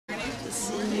to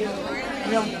see you.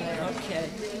 Really? Okay.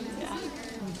 Yeah.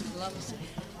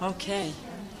 Okay.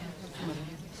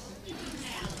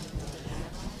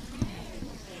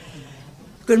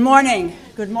 Good morning.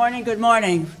 Good morning. Good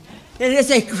morning. It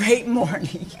is a great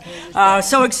morning.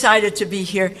 So excited to be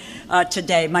here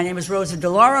today. My name is Rosa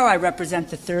DeLauro. I represent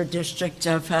the 3rd District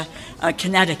of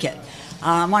Connecticut.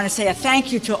 I want to say a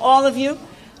thank you to all of you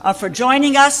for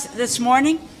joining us this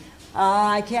morning.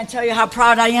 I can't tell you how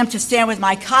proud I am to stand with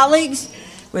my colleagues,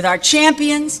 with our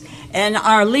champions, and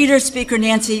our leader, Speaker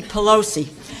Nancy Pelosi.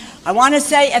 I want to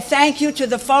say a thank you to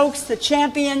the folks, the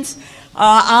champions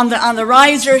on the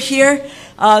riser here,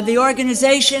 the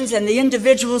organizations and the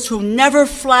individuals who never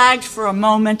flagged for a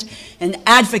moment in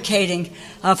advocating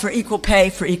for equal pay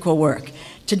for equal work.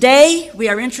 Today, we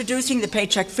are introducing the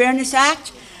Paycheck Fairness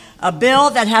Act, a bill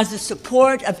that has the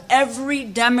support of every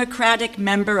Democratic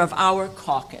member of our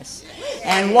caucus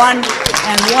and one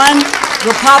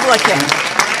Republican.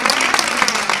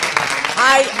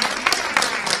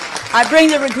 I bring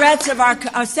the regrets of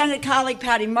our Senate colleague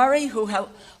Patty Murray, who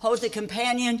holds the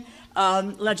companion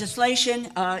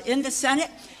legislation in the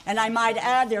Senate, and I might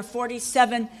add there are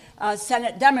 47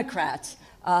 Senate Democrats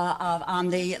on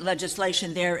the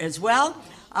legislation there as well,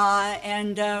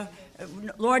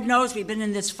 Lord knows we've been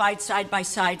in this fight side by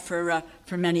side for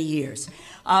many years.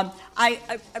 I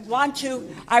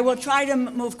will try to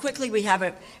move quickly. We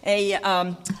have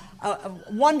a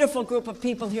wonderful group of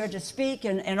people here to speak,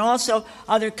 and also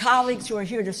other colleagues who are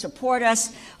here to support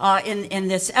us in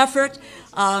this effort.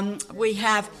 We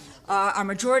have our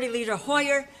Majority Leader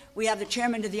Hoyer. We have the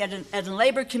chairman of the Ed and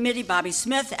Labor Committee, Bobby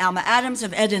Smith, Alma Adams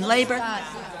of Ed and Labor.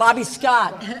 Bobby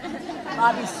Scott.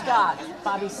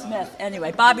 Bobby Smith.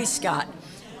 Anyway, Bobby Scott.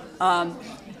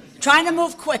 Trying to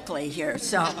move quickly here.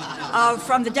 So,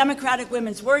 from the Democratic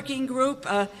Women's Working Group,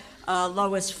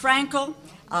 Lois Frankel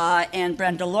and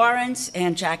Brenda Lawrence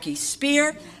and Jackie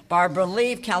Spear, Barbara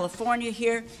Lee of California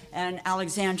here, and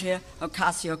Alexandria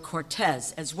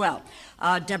Ocasio-Cortez as well.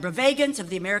 Deborah Vagans of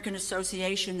the American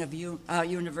Association of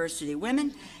University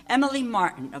Women, Emily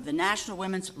Martin of the National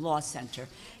Women's Law Center,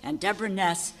 and Deborah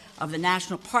Ness of the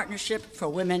National Partnership for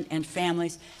Women and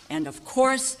Families, and of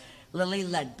course, Lilly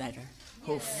Ledbetter,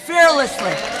 who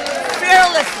fearlessly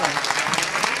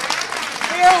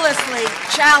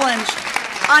challenged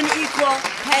unequal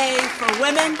pay for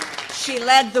women. She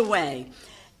led the way.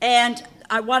 And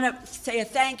I want to say a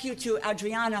thank you to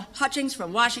Adriana Hutchings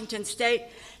from Washington State,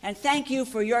 and thank you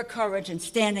for your courage in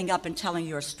standing up and telling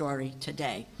your story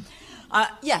today.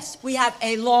 Yes, we have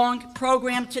a long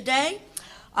program today.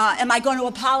 Am I going to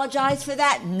apologize for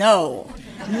that? No,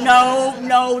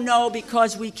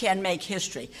 because we can make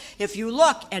history. If you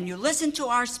look and you listen to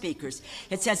our speakers,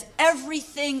 it says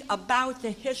everything about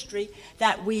the history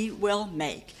that we will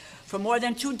make. For more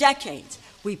than 2 decades,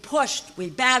 we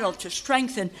battled to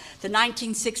strengthen the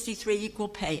 1963 Equal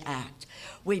Pay Act.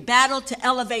 We battled to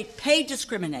elevate pay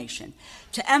discrimination,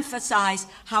 to emphasize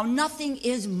how nothing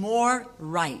is more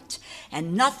right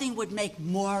and nothing would make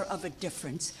more of a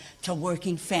difference to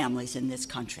working families in this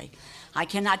country. I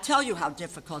cannot tell you how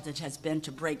difficult it has been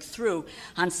to break through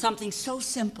on something so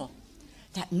simple,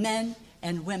 that men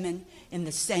and women in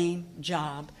the same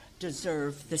job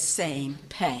deserve the same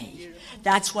pay.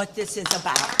 That's what this is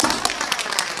about.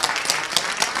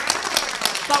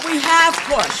 But we have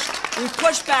pushed. We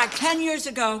pushed back. 10 years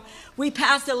ago, we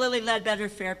passed the Lilly Ledbetter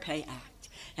Fair Pay Act.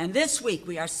 And this week,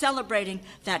 we are celebrating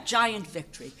that giant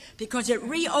victory because it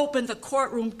reopened the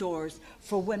courtroom doors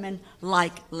for women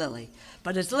like Lilly.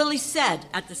 But as Lilly said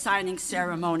at the signing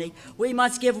ceremony, we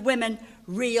must give women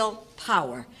real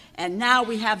power. And now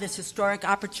we have this historic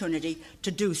opportunity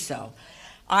to do so.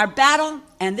 Our battle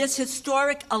and this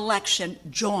historic election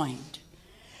joined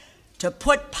to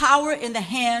put power in the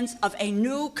hands of a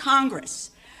new Congress,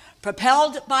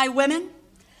 propelled by women,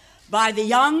 by the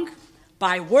young,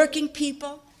 by working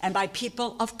people, and by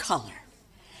people of color.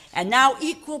 And now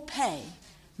equal pay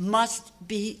must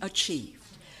be achieved.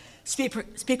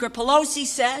 Speaker Pelosi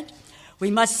said, we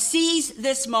must seize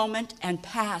this moment and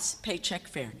pass paycheck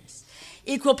fairness.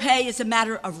 Equal pay is a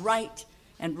matter of right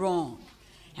and wrong,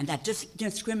 and that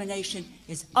discrimination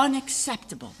is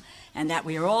unacceptable, and that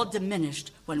we are all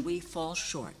diminished when we fall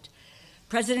short.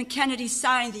 President Kennedy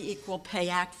signed the Equal Pay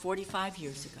Act 45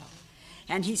 years ago,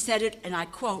 and he said it, and I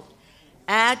quote,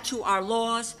 "Add to our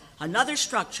laws another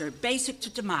structure basic to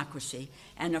democracy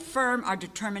and affirm our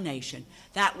determination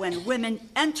that when women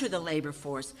enter the labor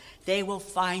force, they will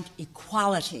find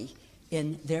equality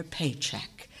in their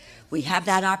paycheck." We have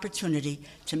that opportunity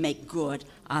to make good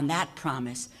on that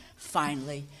promise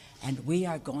finally, and we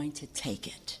are going to take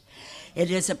it. It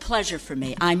is a pleasure for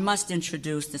me. I must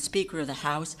introduce the Speaker of the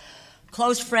House,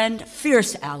 close friend,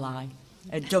 fierce ally,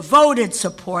 a devoted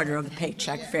supporter of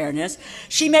Paycheck Fairness,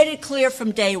 she made it clear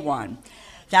from day one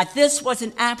that this was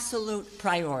an absolute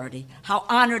priority. How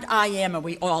honored I am, and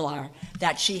we all are,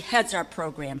 that she heads our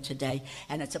program today,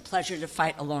 and it's a pleasure to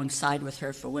fight alongside with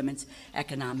her for women's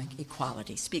economic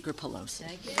equality. Speaker Pelosi.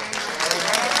 Thank you.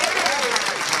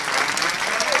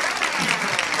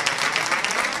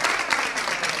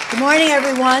 Good morning,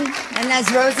 everyone. And as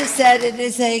Rosa said, it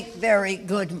is a very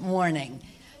good morning.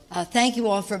 Thank you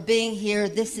all for being here.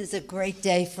 This is a great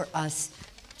day for us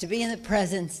to be in the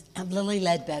presence of Lilly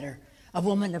Ledbetter, a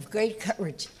woman of great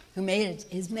courage who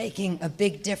is making a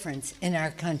big difference in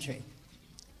our country.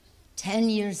 10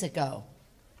 years ago,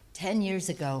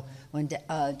 when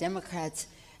Democrats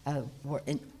we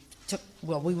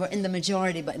were in the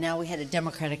majority, but now we had a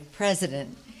Democratic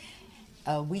president,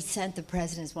 we sent the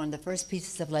president as one of the first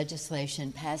pieces of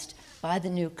legislation passed by the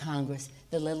new Congress,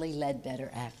 the Lilly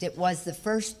Ledbetter Act. It was the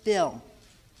first bill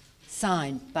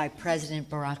signed by President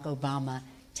Barack Obama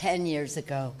 10 years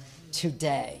ago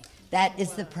today. That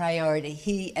is the priority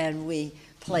he and we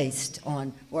placed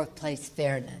on workplace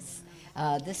fairness.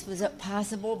 This was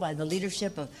possible by the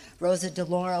leadership of Rosa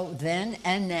DeLauro then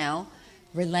and now,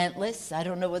 relentless. I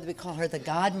don't know whether we call her the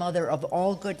godmother of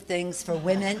all good things for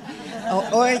women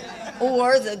or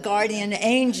the guardian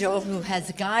angel who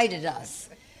has guided us.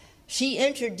 She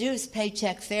introduced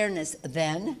Paycheck Fairness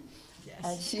then.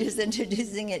 Yes. She is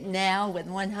introducing it now with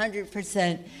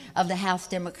 100% of the House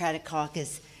Democratic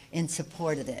Caucus in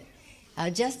support of it.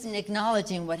 Just in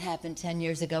acknowledging what happened 10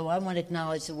 years ago, I want to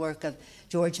acknowledge the work of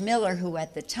George Miller, who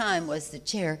at the time was the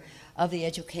chair of the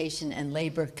Education and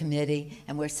Labor Committee,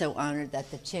 and we're so honored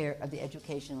that the chair of the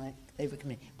Education and Labor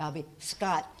Committee, Bobby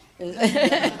Scott, is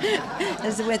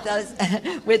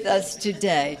with us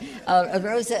today.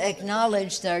 Rosa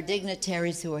acknowledged our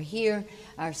dignitaries who are here,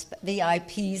 our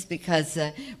VIPs, because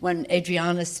when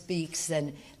Adriana speaks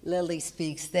and Lilly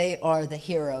speaks, they are the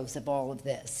heroes of all of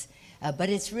this. But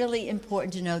it's really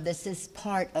important to know this is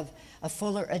part of a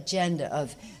fuller agenda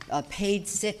of paid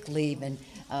sick leave and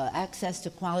access to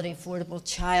quality, affordable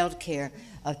child care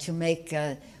to make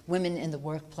women in the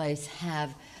workplace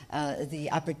have the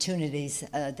opportunities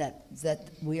that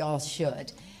we all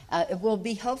should. It will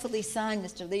be hopefully signed,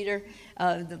 Mr. Leader.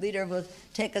 The leader will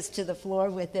take us to the floor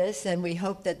with this, and we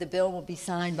hope that the bill will be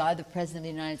signed by the President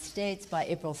of the United States by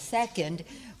April 2nd,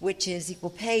 which is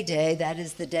Equal Pay Day. That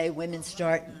is the day women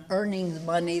start earning the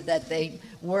money that they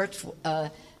worked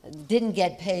didn't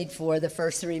get paid for the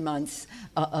first 3 months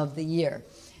of the year.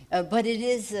 But it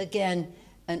is, again,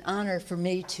 an honor for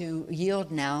me to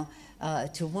yield now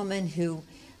to a woman who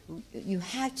you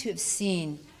had to have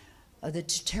seen the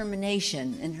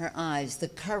determination in her eyes, the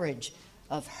courage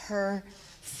of her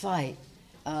fight,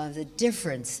 the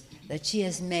difference that she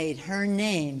has made. Her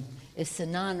name is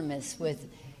synonymous with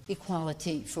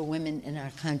equality for women in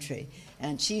our country.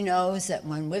 And she knows that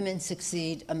when women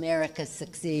succeed, America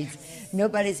succeeds.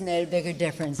 Nobody's made a bigger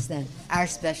difference than our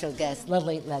special guest,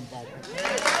 Lilly Ledbetter.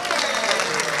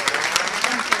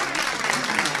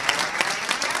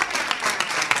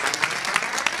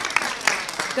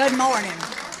 Good morning.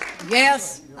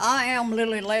 Yes, I am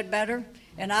Lilly Ledbetter,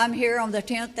 and I'm here on the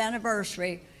 10th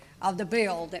anniversary of the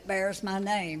bill that bears my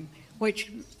name,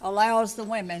 which allows the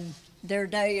women their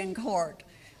day in court,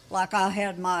 like I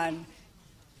had mine,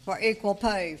 for equal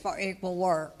pay for equal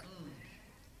work.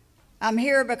 I'm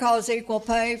here because equal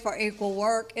pay for equal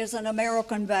work is an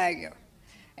American value,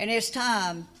 and it's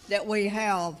time that we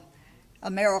have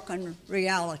American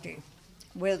reality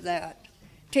with that.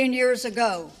 10 years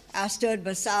ago, I stood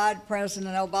beside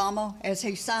President Obama as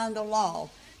he signed a law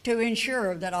to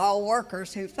ensure that all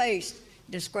workers who faced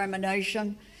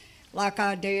discrimination, like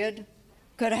I did,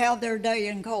 could have their day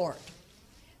in court.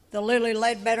 The Lilly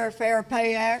Ledbetter Fair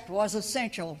Pay Act was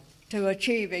essential to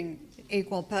achieving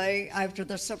equal pay after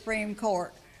the Supreme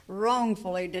Court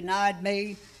wrongfully denied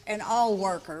me and all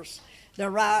workers the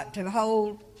right to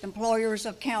hold employers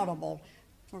accountable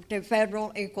to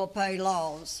federal equal pay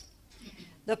laws.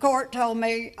 The court told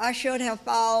me I should have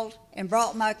filed and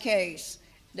brought my case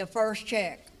the first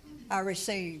check I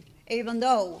received, even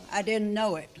though I didn't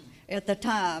know it at the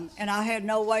time and I had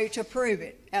no way to prove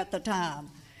it at the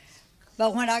time.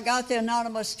 But when I got the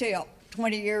anonymous tip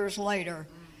 20 years later,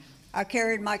 I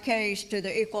carried my case to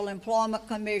the Equal Employment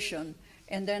Commission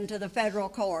and then to the federal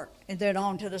court and then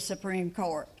on to the Supreme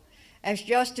Court. As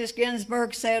Justice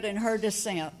Ginsburg said in her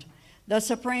dissent, the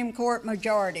Supreme Court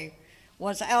majority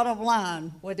was out of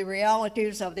line with the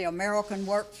realities of the American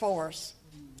workforce,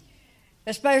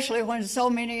 especially when so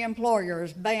many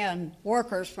employers ban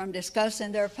workers from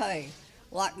discussing their pay,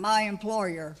 like my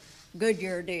employer,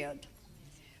 Goodyear, did.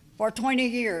 For 20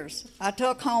 years, I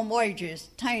took home wages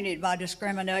tainted by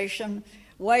discrimination,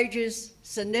 wages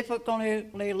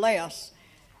significantly less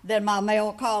than my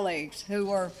male colleagues who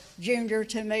were junior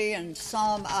to me and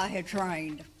some I had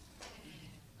trained.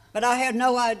 But I had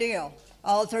no idea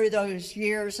all through those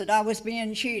years that I was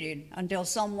being cheated until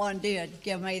someone did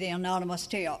give me the anonymous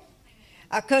tip.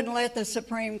 I couldn't let the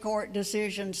Supreme Court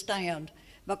decision stand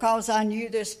because I knew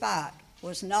this fight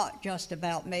was not just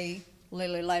about me,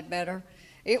 Lilly Ledbetter.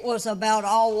 It was about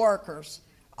all workers,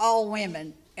 all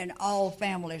women, and all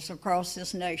families across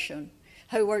this nation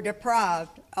who were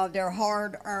deprived of their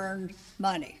hard-earned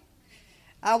money.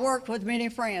 I worked with many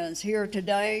friends here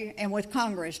today and with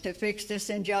Congress to fix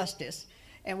this injustice,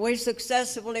 and we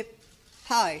successfully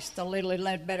passed the Lilly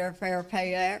Ledbetter Fair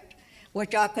Pay Act,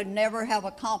 which I could never have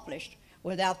accomplished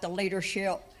without the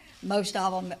leadership. Most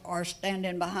of them are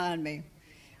standing behind me,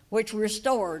 which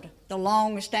restored the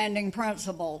long-standing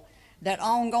principle that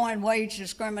ongoing wage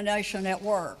discrimination at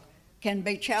work can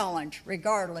be challenged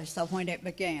regardless of when it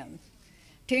began.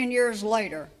 10 years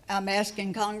later, I'm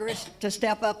asking Congress to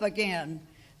step up again.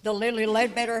 The Lilly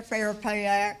Ledbetter Fair Pay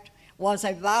Act was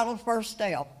a vital first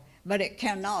step, but it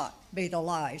cannot be the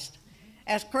last.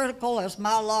 As critical as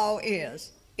my law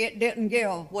is, it didn't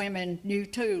give women new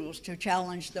tools to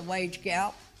challenge the wage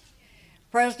gap.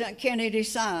 President Kennedy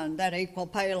signed that equal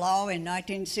pay law in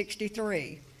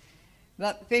 1963.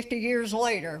 But 50 years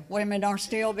later, women are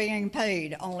still being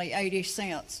paid only 80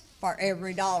 cents for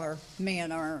every dollar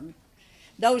men earn.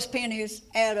 Those pennies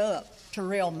add up to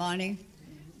real money.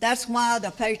 That's why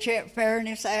the Paycheck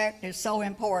Fairness Act is so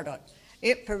important.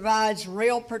 It provides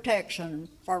real protection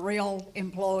for real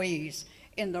employees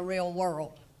in the real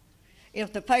world.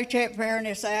 If the Paycheck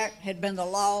Fairness Act had been the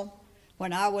law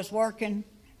when I was working,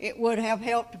 it would have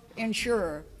helped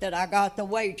ensure that I got the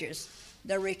wages,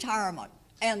 the retirement,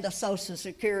 and the Social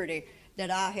Security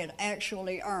that I had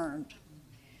actually earned.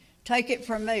 Take it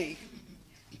from me,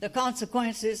 the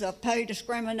consequences of pay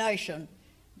discrimination,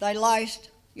 they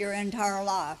last your entire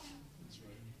life.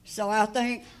 So I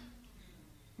thank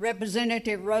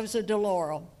Representative Rosa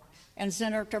DeLauro and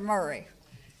Senator Murray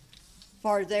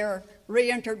for their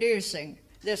reintroducing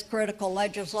this critical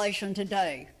legislation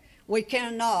today. We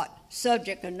cannot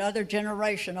subject another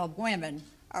generation of women,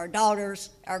 our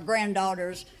daughters, our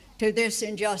granddaughters, to this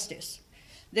injustice.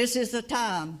 This is the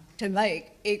time to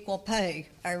make equal pay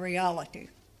a reality.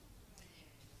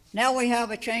 Now we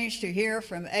have a chance to hear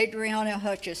from Adriana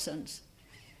Hutchison,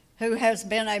 who has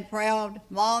been a proud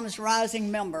Moms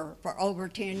Rising member for over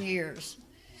 10 years.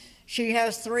 She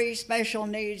has 3 special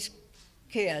needs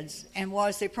kids and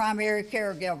was the primary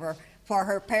caregiver for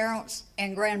her parents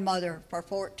and grandmother for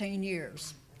 14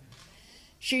 years.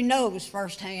 She knows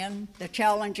firsthand the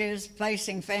challenges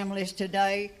facing families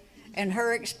today, and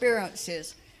her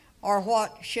experiences are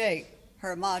what shape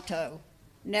her motto,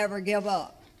 never give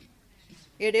up.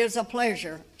 It is a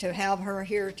pleasure to have her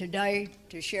here today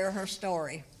to share her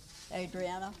story.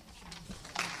 Adriana.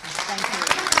 Thank you.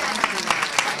 Thank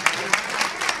you.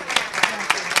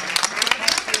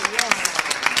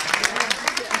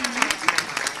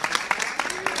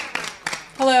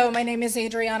 Hello, my name is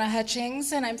Adriana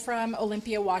Hutchings, and I'm from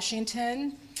Olympia,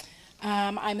 Washington.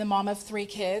 I'm the mom of 3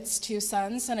 kids, 2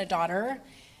 sons and a daughter.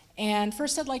 And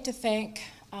first I'd like to thank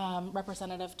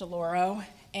Representative DeLauro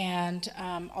and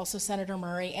also Senator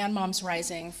Murray and Moms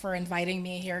Rising for inviting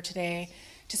me here today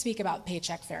to speak about the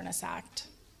Paycheck Fairness Act.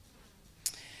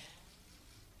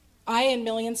 I and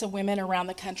millions of women around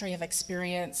the country have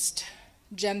experienced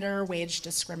gender wage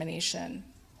discrimination.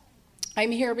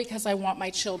 I'm here because I want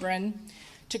my children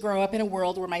to grow up in a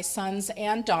world where my sons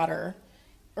and daughter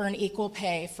earn equal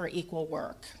pay for equal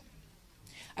work.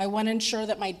 I want to ensure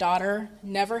that my daughter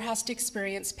never has to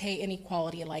experience pay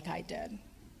inequality like I did.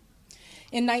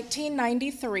 In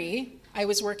 1993, I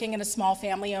was working in a small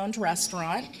family-owned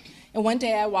restaurant, and one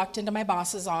day I walked into my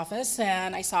boss's office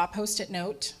and I saw a Post-it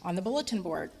note on the bulletin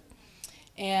board.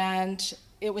 And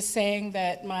it was saying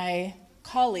that my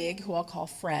colleague, who I'll call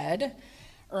Fred,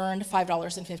 earned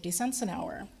 $5.50 an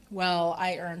hour. Well,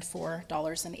 I earned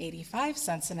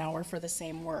 $4.85 an hour for the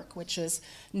same work, which is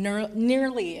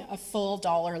nearly a full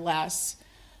dollar less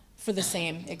for the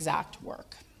same exact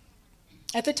work.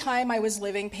 At the time, I was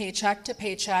living paycheck to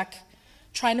paycheck,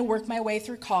 trying to work my way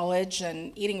through college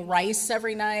and eating rice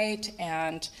every night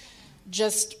and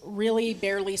just really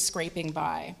barely scraping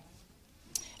by.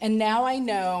 And now I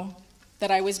know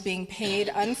that I was being paid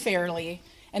unfairly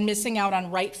and missing out on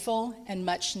rightful and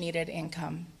much needed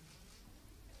income.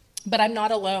 But I'm not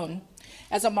alone.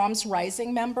 As a Moms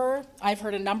Rising member, I've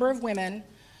heard a number of women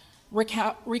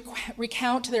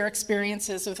recount their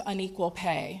experiences with unequal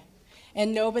pay.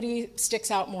 and nobody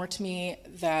sticks out more to me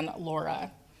than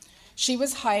Laura. She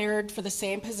was hired for the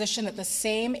same position at the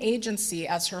same agency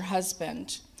as her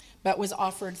husband, but was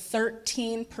offered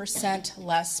 13%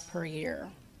 less per year.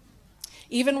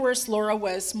 Even worse, Laura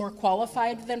was more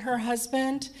qualified than her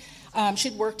husband.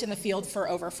 She'd worked in the field for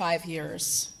over 5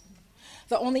 years.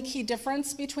 The only key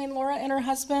difference between Laura and her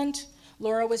husband,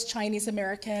 Laura was Chinese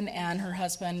American and her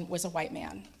husband was a white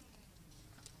man.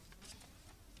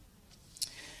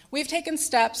 We've taken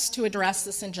steps to address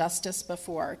this injustice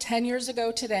before. 10 years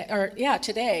ago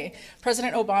today,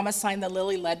 President Obama signed the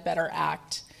Lilly Ledbetter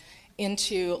Act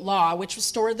into law, which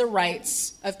restored the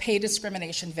rights of pay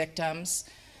discrimination victims,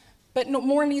 but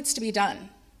more needs to be done.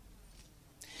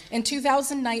 In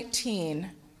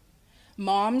 2019,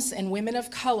 moms and women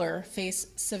of color face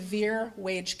severe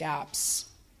wage gaps.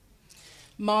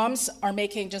 Moms are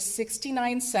making just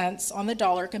 69 cents on the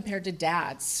dollar compared to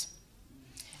dads.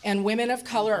 And women of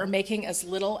color are making as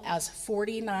little as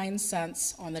 49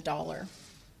 cents on the dollar.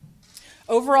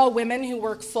 Overall, women who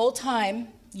work full-time,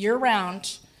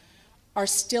 year-round, are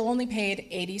still only paid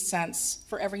 80 cents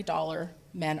for every dollar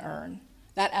men earn.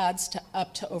 That adds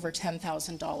up to over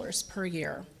 $10,000 per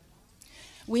year.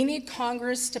 We need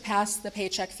Congress to pass the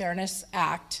Paycheck Fairness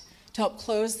Act to help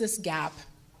close this gap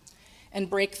and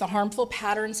break the harmful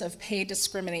patterns of pay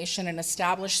discrimination and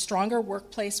establish stronger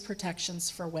workplace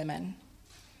protections for women.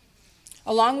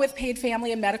 Along with paid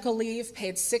family and medical leave,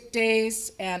 paid sick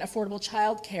days, and affordable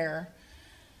child care,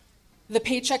 the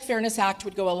Paycheck Fairness Act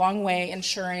would go a long way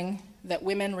ensuring that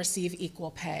women receive equal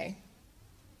pay.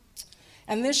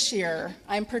 And this year,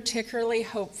 I'm particularly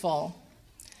hopeful.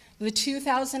 The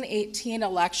 2018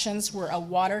 elections were a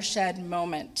watershed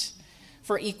moment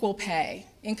for equal pay.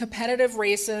 In competitive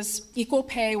races, equal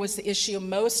pay was the issue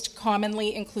most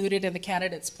commonly included in the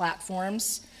candidates'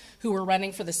 platforms who were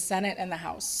running for the Senate and the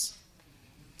House.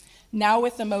 Now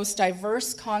with the most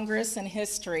diverse Congress in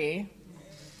history,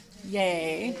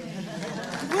 yay,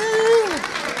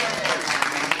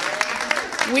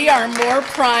 we are more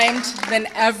primed than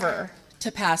ever to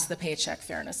pass the Paycheck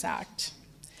Fairness Act.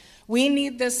 We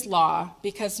need this law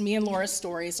because me and Laura's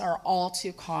stories are all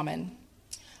too common.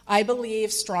 I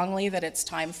believe strongly that it's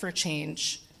time for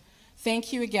change.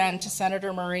 Thank you again to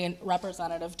Senator Murray and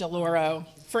Representative DeLauro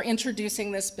for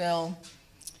introducing this bill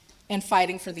and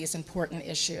fighting for these important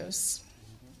issues.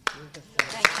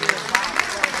 Thank you.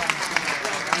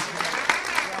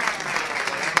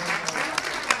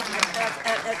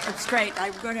 It's great.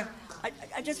 I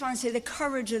just want to say the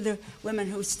courage of the women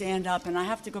who stand up, and I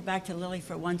have to go back to Lilly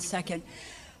for 1 second.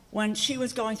 When she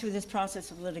was going through this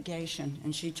process of litigation,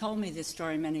 and she told me this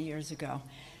story many years ago,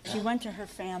 she went to her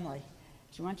family,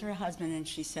 she went to her husband, and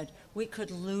she said, we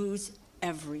could lose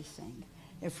everything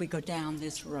if we go down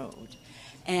this road.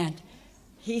 And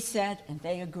he said, and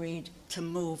they agreed to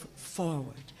move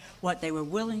forward, what they were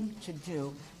willing to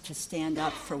do to stand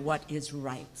up for what is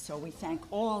right. So we thank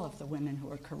all of the women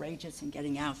who are courageous in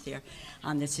getting out there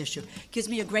on this issue. It gives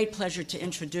me a great pleasure to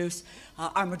introduce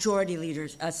our majority leader,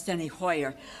 Steny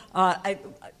Hoyer,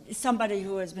 somebody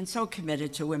who has been so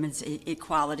committed to women's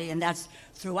equality, and that's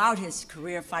throughout his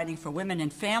career fighting for women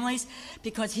and families,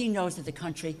 because he knows that the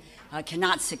country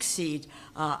cannot succeed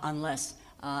unless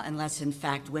in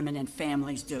fact women and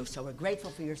families do. So we're grateful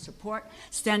for your support,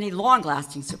 Steny,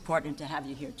 long-lasting support, and to have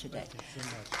you here today.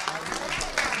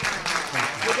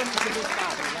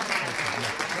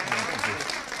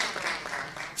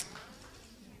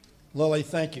 Lilly,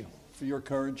 thank you for your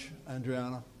courage.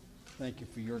 Adriana, thank you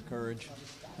for your courage.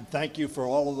 And thank you for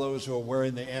all of those who are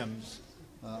wearing the M's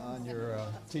on your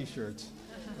T-shirts.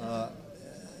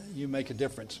 You make a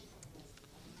difference.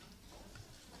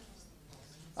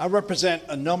 I represent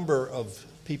a number of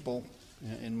people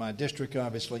in my district,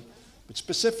 obviously, but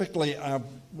specifically I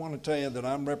want to tell you that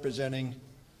I'm representing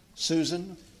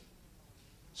Susan,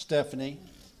 Stephanie,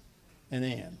 and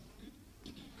Ann,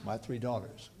 my 3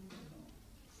 daughters.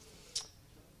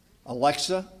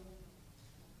 Alexa,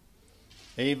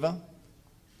 Ava,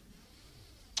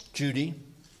 Judy,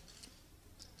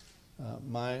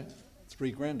 my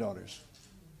 3 granddaughters,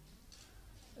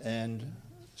 and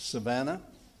Savannah,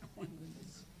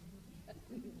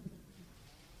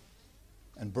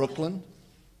 and Brooklyn,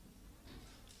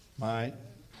 my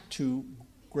 2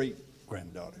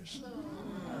 great-granddaughters.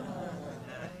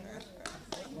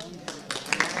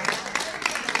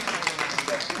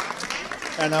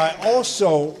 And I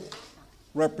also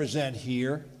represent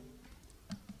here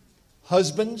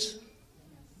husbands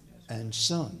and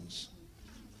sons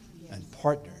and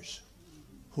partners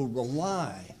who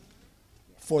rely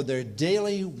for their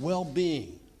daily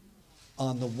well-being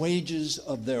on the wages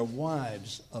of their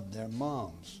wives, of their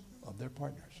moms, of their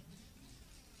partners.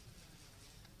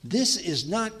 This is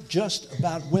not just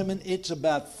about women, it's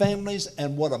about families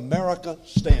and what America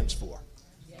stands for.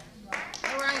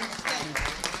 All right.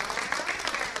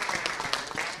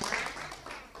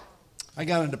 I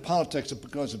got into politics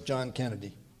because of John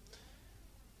Kennedy.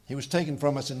 He was taken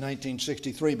from us in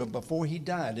 1963, but before he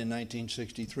died in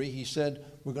 1963, he said,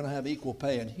 we're going to have equal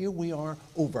pay. And here we are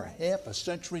over half a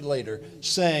century later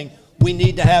saying we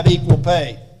need to have equal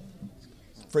pay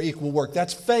for equal work.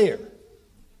 That's fair.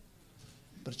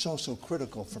 But it's also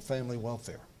critical for family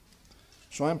welfare.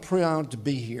 So I'm proud to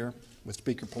be here with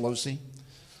Speaker Pelosi,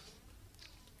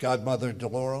 Godmother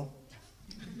DeLauro,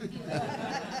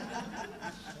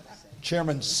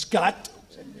 Chairman Scott,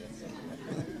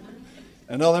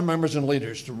 and other members and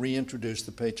leaders to reintroduce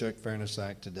the Paycheck Fairness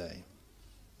Act today.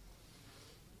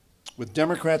 With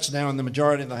Democrats now in the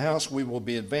majority in the House, we will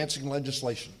be advancing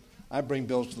legislation. I bring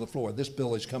bills to the floor. This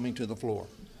bill is coming to the floor.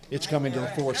 It's coming to the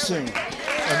floor soon,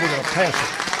 and we're going to pass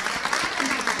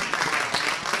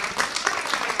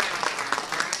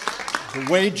it.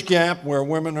 The wage gap where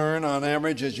women earn on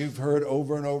average, as you've heard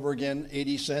over and over again,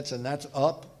 80 cents, and that's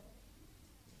up,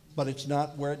 but it's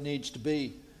not where it needs to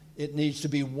be. It needs to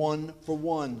be 1 for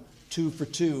 1, 2 for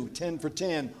 2, 10 for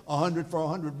 10, 100 for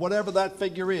 100, whatever that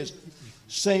figure is.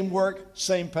 Same work,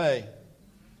 same pay.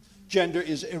 Gender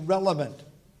is irrelevant.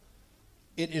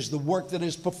 It is the work that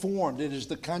is performed. It is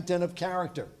the content of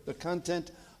character, the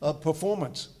content of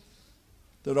performance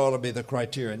that ought to be the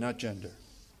criteria, not gender.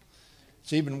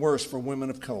 It's even worse for women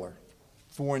of color.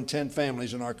 4 in 10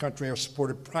 families in our country are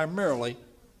supported primarily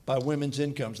by women's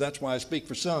incomes. That's why I speak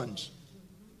for sons.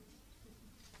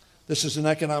 This is an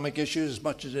economic issue as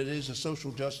much as it is a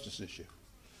social justice issue.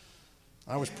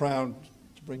 I was proud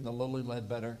to bring the Lilly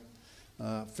Ledbetter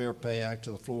Fair Pay Act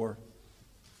to the floor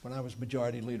when I was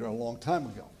majority leader a long time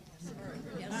ago. Yes, sir.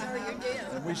 Yes, sir, you did.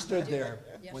 And we stood there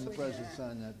Yes, when the we president did.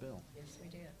 signed that bill. Yes, we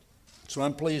did. So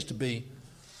I'm pleased to be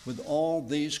with all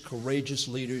these courageous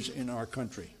leaders in our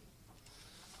country.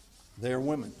 They're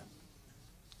women.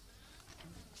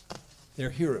 They're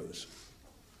heroes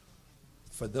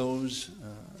for those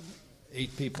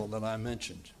 8 people that I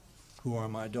mentioned, who are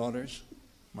my daughters,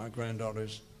 my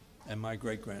granddaughters, and my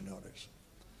great-granddaughters.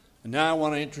 And now I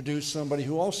want to introduce somebody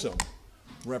who also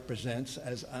represents,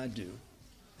 as I do,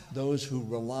 those who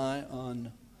rely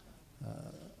on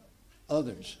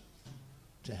others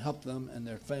to help them and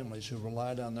their families who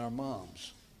relied on their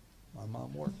moms. My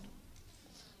mom worked.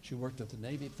 She worked at the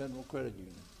Navy Federal Credit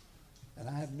Union. And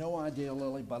I have no idea,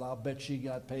 Lily, but I'll bet she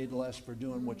got paid less for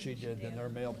doing what she did than their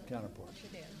male counterparts. She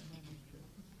did.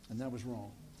 And that was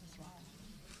wrong. That's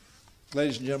right.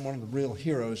 Ladies and gentlemen, one of the real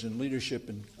heroes in leadership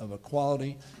of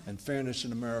equality and fairness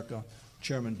in America,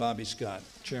 Chairman Bobby Scott,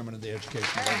 Chairman of the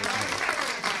Education Committee.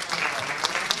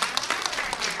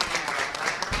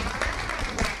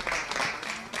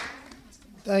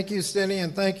 Thank you, Steny,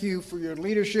 and thank you for your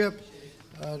leadership.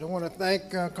 I want to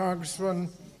thank Congresswoman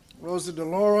Rosa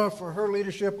DeLauro for her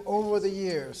leadership over the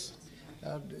years.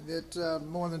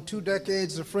 More than 2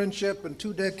 decades of friendship and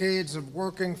 2 decades of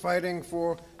fighting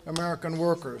for American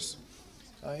workers.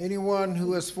 Anyone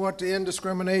who has fought to end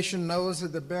discrimination knows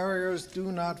that the barriers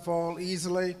do not fall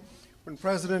easily. When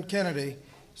President Kennedy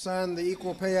signed the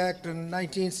Equal Pay Act in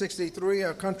 1963,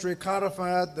 our country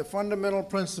codified the fundamental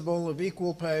principle of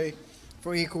equal pay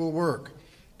for equal work.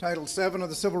 Title VII of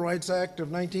the Civil Rights Act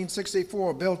of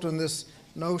 1964 built on this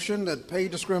notion that pay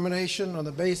discrimination on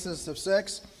the basis of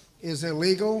sex is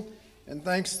illegal, and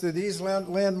thanks to these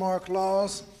landmark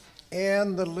laws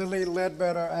and the Lilly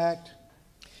Ledbetter Act,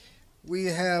 we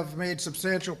have made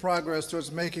substantial progress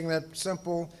towards making that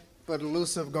simple but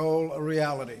elusive goal a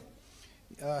reality.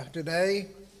 Today,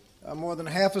 more than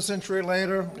half a century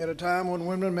later, at a time when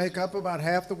women make up about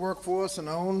half the workforce and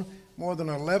own more than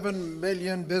 11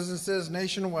 million businesses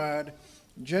nationwide,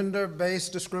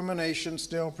 gender-based discrimination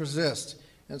still persists.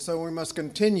 And so we must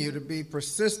continue to be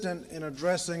persistent in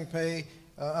addressing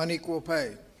unequal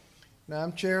pay. Now,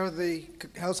 I'm chair of the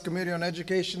House Committee on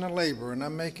Education and Labor, and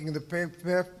I'm making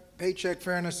the Paycheck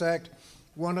Fairness Act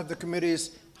one of the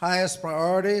committee's highest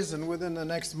priorities, and within the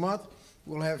next month,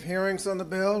 we'll have hearings on the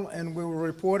bill, and we will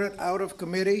report it out of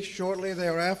committee shortly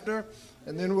thereafter,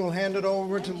 and then we'll hand it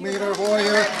over to Leader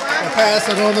Hoyer to pass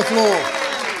it on the floor.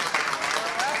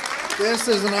 This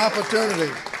is an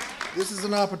opportunity. This is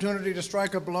an opportunity to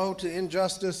strike a blow to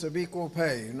injustice of equal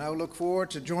pay, and I look forward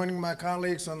to joining my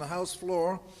colleagues on the House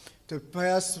floor to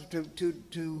cast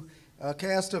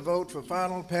a vote for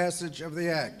final passage of the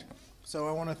act. So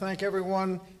I want to thank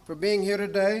everyone for being here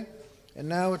today, and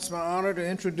now it's my honor to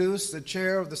introduce the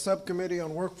chair of the Subcommittee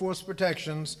on Workforce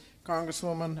Protections,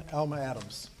 Congresswoman Alma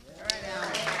Adams.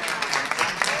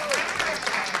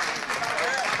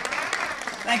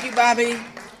 Thank you, Bobby.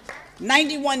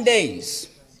 91 days.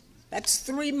 That's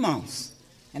 3 months.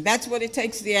 And that's what it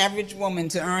takes the average woman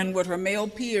to earn what her male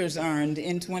peers earned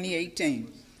in 2018.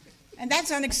 And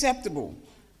that's unacceptable.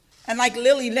 And like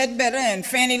Lilly Ledbetter and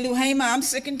Fannie Lou Hamer, I'm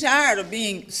sick and tired of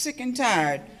being sick and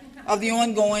tired of the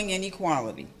ongoing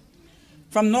inequality.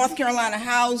 From North Carolina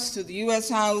House to the U.S.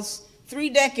 House, 3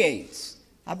 decades,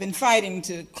 I've been fighting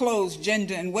to close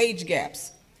gender and wage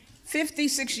gaps.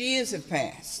 56 years have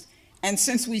passed, and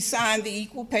since we signed the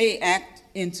Equal Pay Act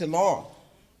into law.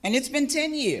 And it's been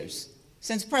 10 years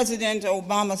since President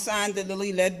Obama signed the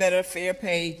Lilly Ledbetter Fair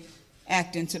Pay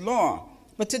Act into law.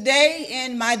 But today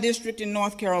in my district in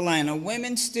North Carolina,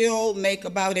 women still make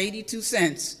about 82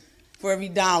 cents for every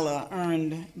dollar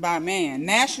earned by a man.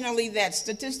 Nationally, that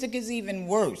statistic is even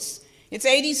worse. It's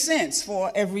 80 cents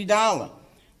for every dollar.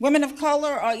 Women of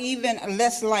color are even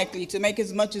less likely to make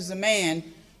as much as a man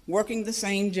working the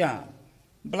same job.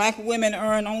 Black women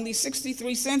earn only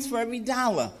 63 cents for every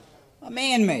dollar a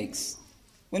man makes.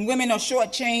 When women are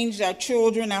shortchanged, our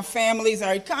children, our families,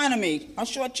 our economy are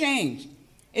shortchanged.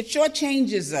 It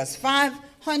shortchanges us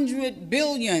 $500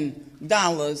 billion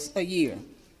a year.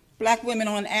 Black women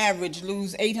on average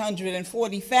lose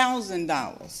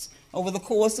 $840,000 over the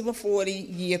course of a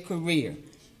 40-year career.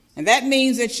 And that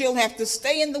means that she'll have to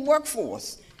stay in the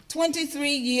workforce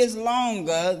 23 years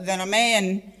longer than a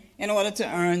man in order to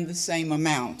earn the same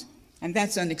amount. And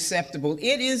that's unacceptable.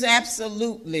 It is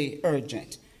absolutely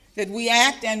urgent that we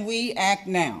act, and we act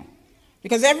now.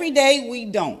 Because every day we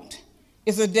don't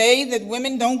is a day that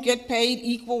women don't get paid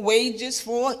equal wages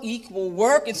for equal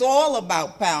work. It's all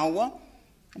about power.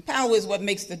 And power is what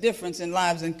makes the difference in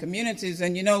lives and communities.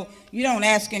 And you know, you don't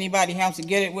ask anybody how to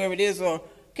get it, where it is, or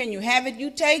can you have it?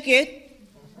 You take it.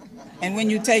 And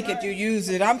when you take it, you use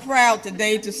it. I'm proud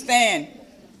today to stand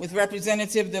with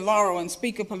Representative DeLauro and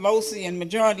Speaker Pelosi and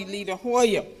Majority Leader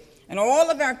Hoyer and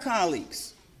all of our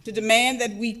colleagues to demand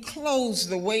that we close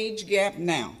the wage gap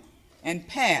now and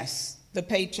pass the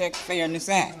Paycheck Fairness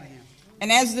Act.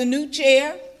 And as the new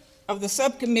chair of the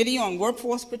Subcommittee on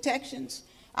Workforce Protections,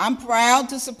 I'm proud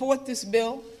to support this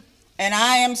bill, and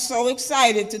I am so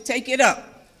excited to take it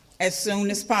up as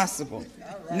soon as possible.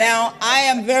 Now, I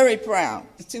am very proud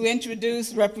to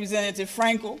introduce Representative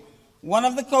Frankel, one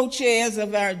of the co-chairs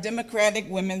of our Democratic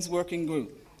Women's Working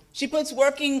Group. She puts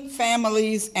working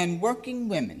families and working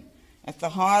women at the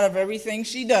heart of everything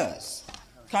she does.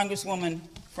 Congresswoman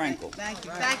Frankel. Thank you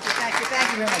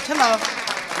very much. Hello.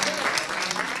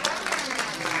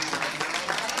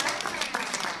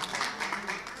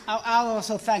 I'll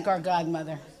also thank our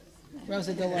godmother,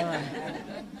 Rosa DeLauro,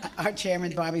 our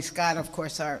chairman, Bobby Scott, of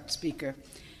course, our speaker,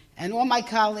 and all my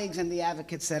colleagues and the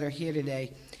advocates that are here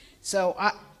today. So,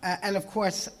 and of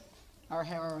course, our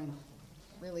heroine,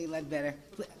 Lilly Ledbetter.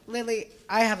 Lilly,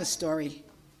 I have a story.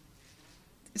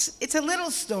 It's a little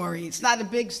story. It's not a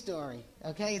big story,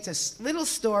 okay? It's a little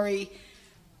story,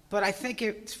 but I think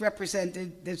it's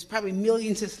represented. There's probably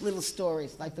millions of little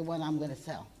stories like the one I'm going to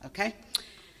tell, okay?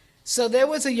 So there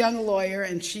was a young lawyer,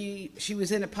 and she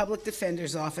was in a public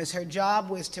defender's office. Her job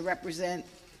was to represent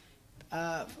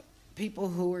people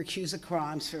who were accused of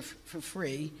crimes for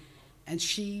free, and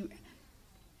she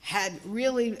had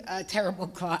really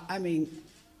terrible,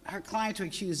 her clients were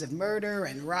accused of murder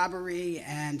and robbery,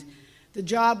 and the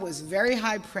job was very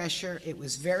high pressure, it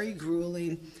was very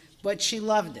grueling, but she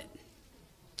loved it.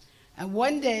 And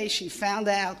one day she found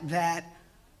out that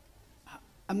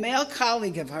a male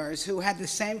colleague of hers who had the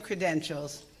same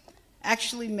credentials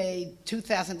actually made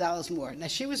 $2,000 more. Now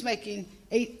she was making,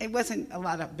 it wasn't a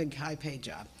lot of big high paid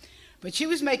job, but she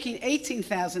was making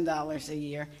 $18,000 a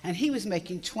year and he was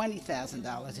making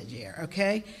 $20,000 a year,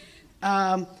 okay?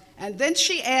 And then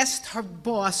she asked her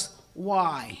boss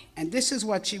why, and this is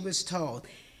what she was told.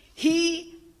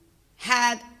 He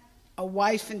had a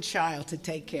wife and child to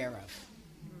take care of.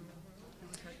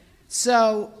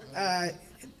 So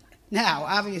now,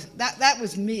 obviously, that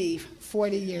was me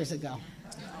 40 years ago.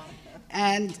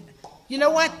 And you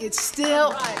know what? It's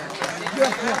still, I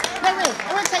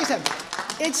want to tell you something.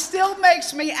 It still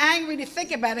makes me angry to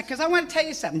think about it, because I want to tell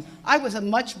you something. I was a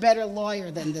much better lawyer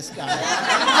than this guy.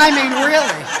 I mean,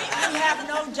 really. We have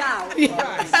no doubt.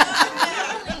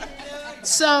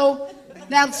 So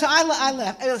I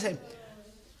left. Listen,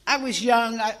 I was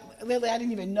young. Lily, I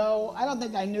didn't even know. I don't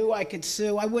think I knew I could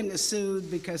sue. I wouldn't have sued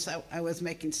because I was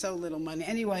making so little money.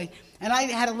 Anyway, and I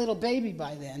had a little baby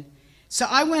by then. So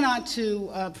I went on to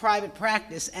private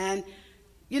practice, and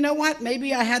you know what?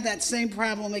 Maybe I had that same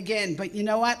problem again, but you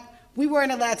know what? We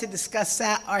weren't allowed to discuss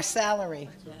our salary,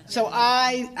 so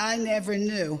I never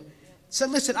knew. So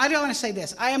listen, I don't want to say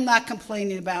this. I am not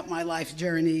complaining about my life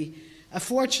journey.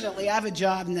 Fortunately, I have a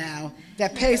job now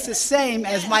that pays the same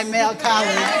as my male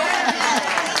colleague.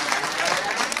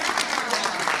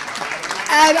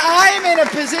 And I am in a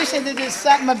position to do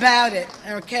something about it,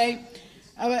 okay?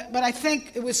 But I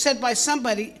think it was said by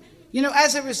somebody, you know,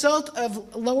 as a result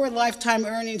of lower lifetime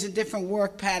earnings and different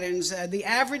work patterns, the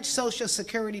average Social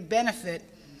Security benefit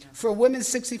for women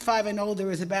 65 and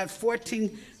older is about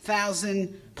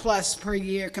 $14,000 plus per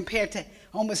year compared to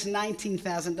almost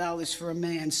 $19,000 for a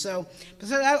man. So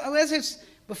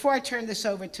before I turn this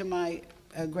over to my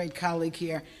great colleague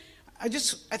here, I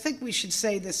think we should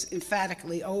say this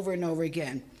emphatically over and over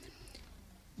again.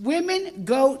 Women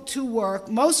go to work,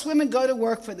 most women go to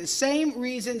work for the same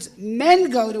reasons men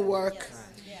go to work,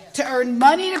 to earn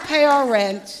money to pay our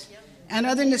rent and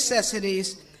other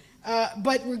necessities.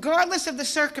 But regardless of the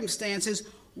circumstances,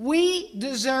 we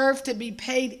deserve to be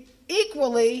paid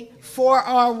equally for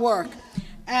our work.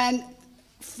 And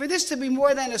for this to be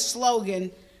more than a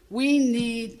slogan, we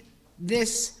need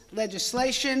this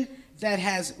legislation that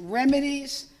has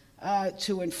remedies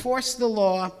to enforce the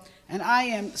law. And I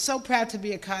am so proud to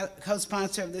be a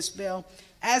co-sponsor of this bill,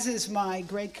 as is my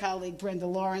great colleague Brenda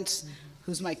Lawrence,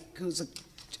 who's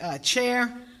a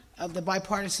chair of the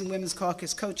Bipartisan Women's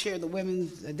Caucus, co-chair of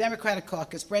the Democratic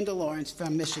Caucus, Brenda Lawrence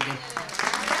from Michigan.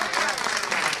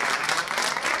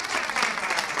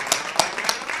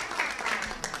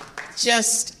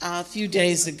 Just a few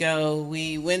days ago,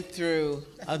 we went through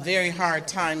a very hard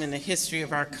time in the history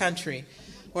of our country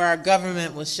where our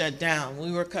government was shut down.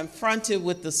 We were confronted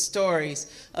with the stories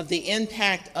of the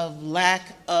impact of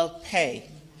lack of pay.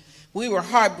 We were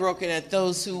heartbroken at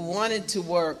those who wanted to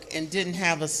work and didn't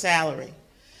have a salary.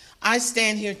 I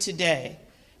stand here today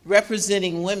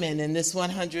representing women in this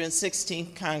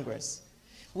 116th Congress.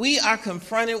 We are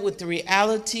confronted with the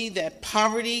reality that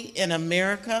poverty in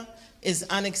America is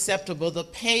unacceptable. The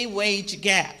pay-wage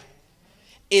gap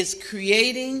is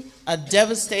creating a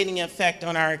devastating effect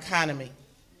on our economy.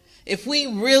 If we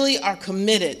really are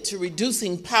committed to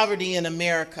reducing poverty in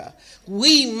America,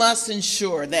 we must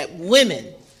ensure that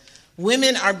women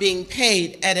are being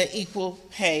paid at an equal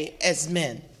pay as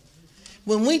men.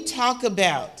 When we talk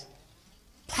about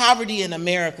poverty in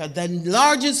America, the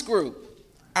largest group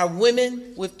are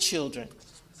women with children.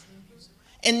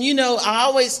 And you know, I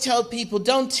always tell people,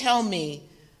 don't tell me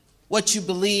what you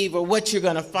believe or what you're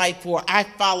going to fight for. I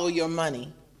follow your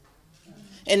money.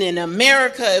 And in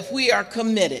America, if we are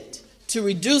committed to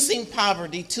reducing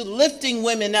poverty, to lifting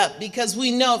women up, because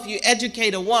we know if you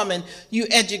educate a woman, you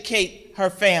educate her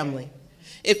family.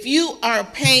 If you are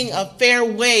paying a fair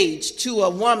wage to a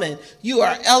woman, you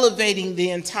are elevating the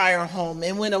entire home.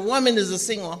 And when a woman is a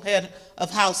single head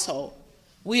of household,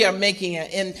 we are making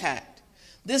an impact.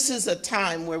 This is a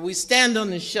time where we stand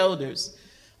on the shoulders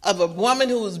of a woman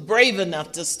who is brave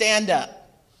enough to stand up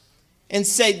and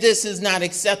say this is not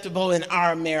acceptable in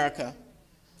our America.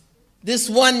 This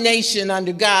one nation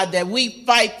under God that we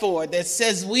fight for, that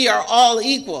says we are all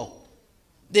equal,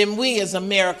 then we as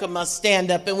America must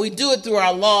stand up. And we do it through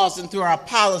our laws and through our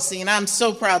policy. And I'm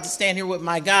so proud to stand here with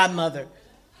my godmother,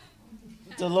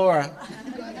 Delora,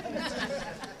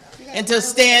 and to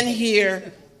stand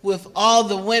here with all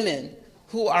the women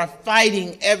who are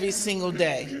fighting every single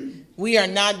day. We are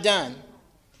not done.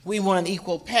 We want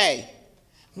equal pay.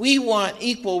 We want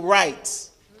equal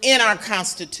rights in our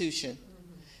Constitution.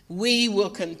 We will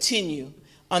continue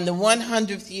on the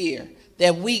 100th year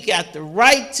that we got the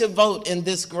right to vote in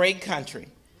this great country.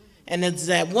 And it's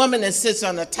that woman that sits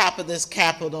on the top of this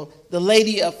Capitol, the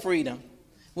Lady of Freedom,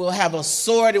 will have a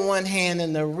sword in one hand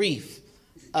and the wreath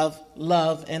of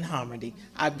love and harmony.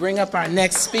 I bring up our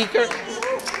next speaker.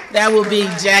 That will be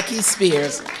Jackie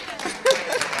Spears.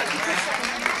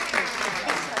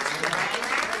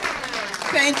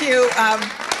 Thank you.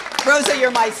 Rosa,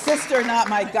 you're my sister, not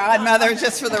my godmother,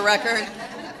 just for the record.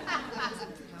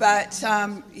 But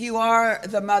you are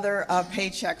the mother of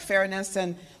Paycheck Fairness,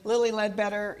 and Lilly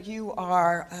Ledbetter, you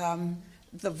are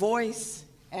the voice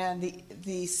and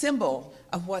the symbol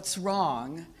of what's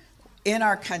wrong in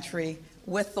our country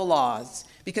with the laws.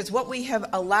 Because what we have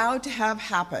allowed to have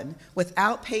happen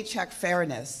without Paycheck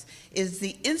Fairness is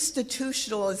the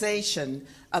institutionalization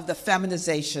of the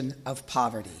feminization of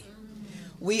poverty.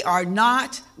 We are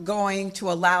not going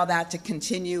to allow that to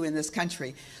continue in this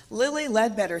country. Lilly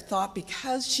Ledbetter thought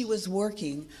because she was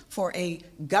working for a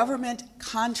government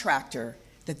contractor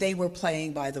that they were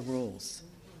playing by the rules.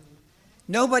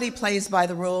 Nobody plays by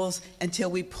the rules until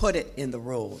we put it in the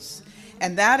rules.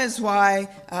 And that is why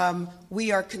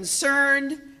we are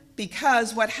concerned,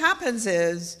 because what happens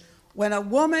is when a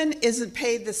woman isn't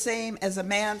paid the same as a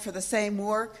man for the same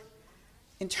work,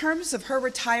 in terms of her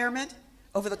retirement,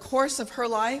 over the course of her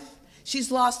life,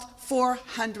 she's lost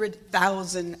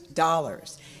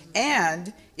 $400,000.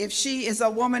 And if she is a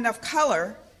woman of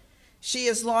color, she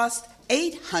has lost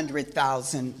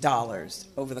 $800,000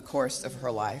 over the course of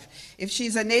her life. If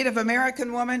she's a Native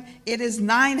American woman, it is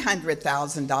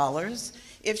 $900,000.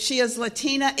 If she is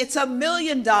Latina, it's $1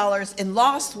 million in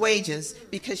lost wages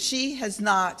because she has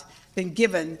not been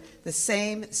given the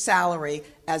same salary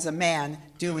as a man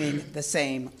doing the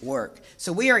same work.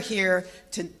 So we are here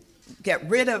to get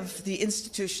rid of the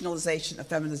institutionalization of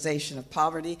feminization of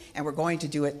poverty, and we're going to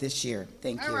do it this year.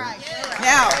 Thank you. All right.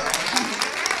 Now,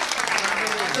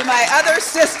 to my other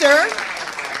sister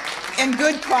in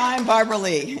good crime, Barbara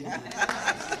Lee.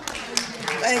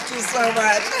 Thank you so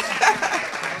much.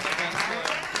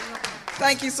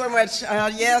 Thank you so much.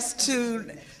 Yes, to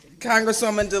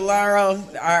Congresswoman DeLauro,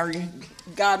 our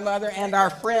godmother and our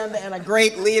friend and a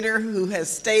great leader who has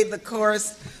stayed the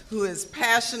course, who is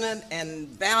passionate and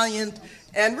valiant,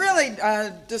 and really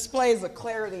displays a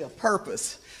clarity of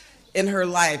purpose in her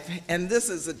life. And this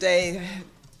is a day,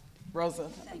 Rosa,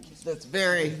 that's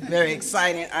very, very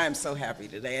exciting. I am so happy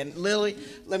today. And Lilly,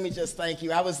 let me just thank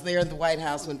you. I was there in the White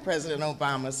House when President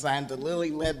Obama signed the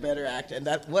Lilly Ledbetter Act, and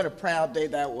what a proud day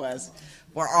that was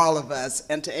for all of us,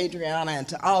 and to Adriana and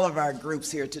to all of our groups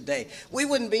here today. We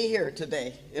wouldn't be here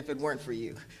today if it weren't for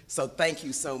you. So thank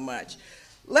you so much.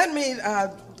 Let me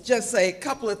just say a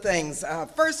couple of things.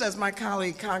 First, as my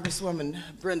colleague, Congresswoman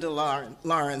Brenda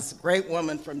Lawrence, great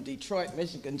woman from Detroit,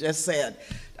 Michigan, just said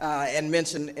and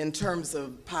mentioned in terms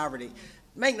of poverty,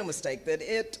 make no mistake that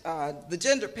the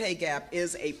gender pay gap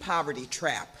is a poverty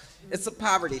trap. It's a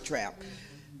poverty trap.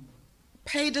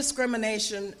 Pay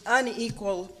discrimination,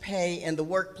 unequal pay in the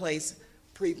workplace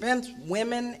prevents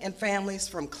women and families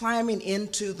from climbing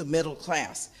into the middle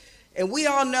class. And we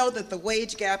all know that the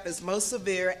wage gap is most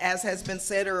severe, as has been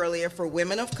said earlier, for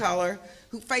women of color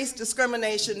who face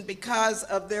discrimination because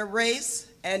of their race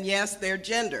and, yes, their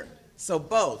gender. So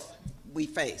both we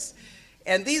face.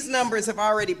 And these numbers have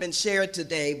already been shared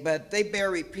today, but they bear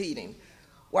repeating.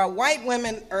 While white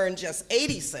women earn just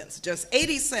 80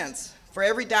 cents for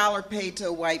every dollar paid to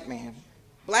a white man,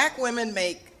 black women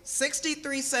make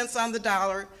 63 cents on the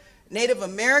dollar, Native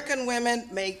American women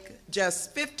make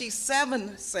just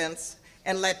 57 cents,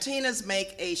 and Latinas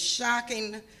make a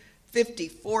shocking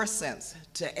 54 cents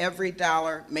to every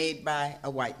dollar made by a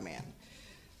white man.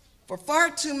 For far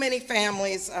too many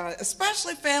families,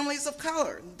 especially families of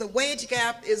color, the wage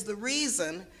gap is the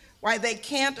reason why they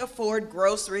can't afford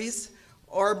groceries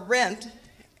or rent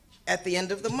at the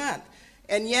end of the month.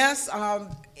 And yes,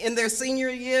 in their senior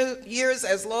years,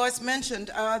 as Lois mentioned,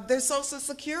 their Social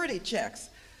Security checks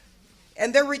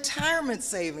and their retirement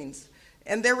savings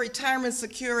and their retirement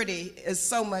security is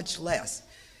so much less.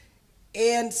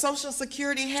 And Social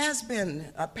Security has been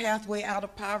a pathway out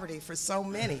of poverty for so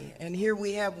many. And here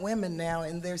we have women now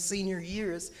in their senior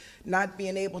years not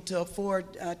being able to afford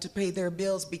to pay their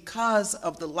bills because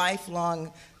of the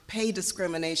lifelong pay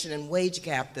discrimination and wage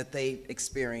gap that they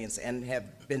experience and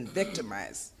have been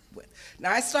victimized with.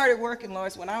 Now, I started working,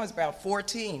 Lois, when I was about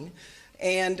 14,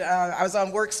 and I was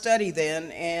on work study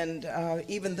then, and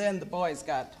even then the boys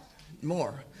got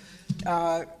more.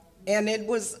 And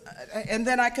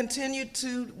then I continued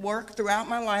to work throughout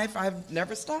my life. I've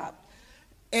never stopped.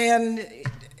 And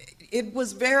it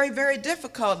was very, very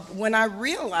difficult when I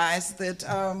realized that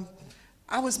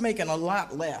I was making a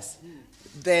lot less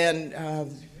than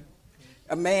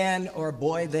a man or a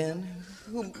boy then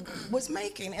who was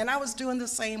making, and I was doing the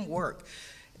same work.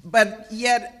 But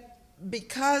yet,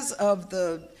 because of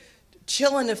the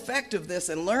chilling effect of this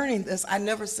and learning this, I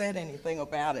never said anything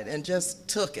about it and just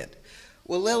took it.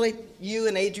 Well, Lilly, you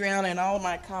and Adriana and all of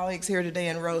my colleagues here today,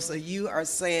 and Rosa, you are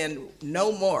saying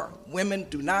no more. Women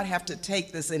do not have to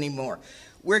take this anymore.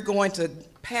 We're going to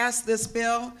pass this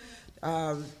bill.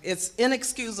 It's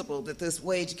inexcusable that this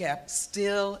wage gap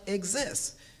still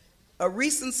exists. A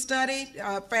recent study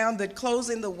found that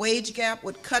closing the wage gap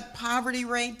would cut poverty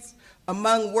rates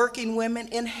among working women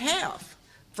in half,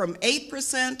 from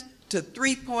 8% to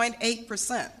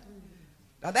 3.8%.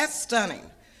 Now that's stunning.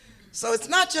 So it's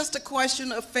not just a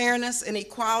question of fairness and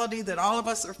equality that all of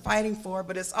us are fighting for,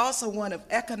 but it's also one of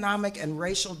economic and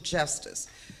racial justice.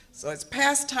 So it's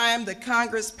past time that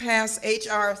Congress pass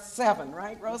H.R. 7,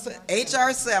 right, Rosa?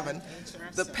 H.R. 7,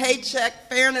 the Paycheck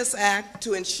Fairness Act,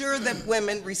 to ensure that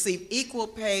women receive equal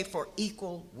pay for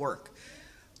equal work.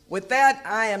 With that,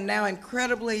 I am now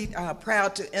incredibly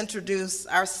proud to introduce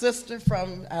our sister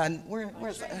from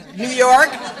New York,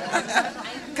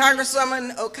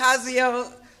 Congresswoman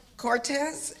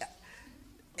Ocasio-Cortez.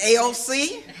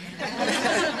 AOC,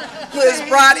 who has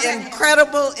brought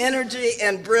incredible energy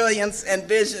and brilliance and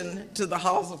vision to the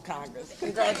halls of Congress.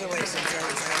 Congratulations,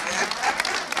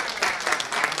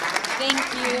 Thank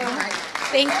you.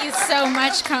 Thank you so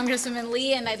much, Congresswoman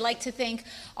Lee, and I'd like to thank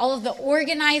all of the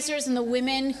organizers and the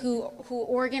women who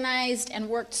organized and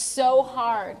worked so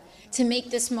hard to make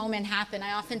this moment happen.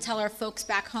 I often tell our folks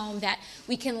back home that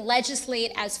we can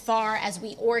legislate as far as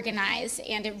we organize,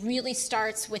 and it really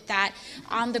starts with that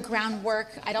on-the-ground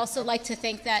work. I'd also like to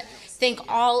thank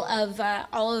all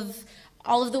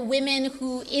of the women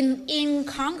who in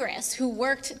Congress who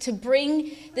worked to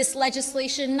bring this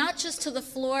legislation not just to the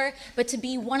floor, but to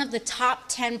be one of the top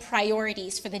 10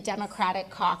 priorities for the Democratic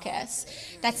caucus.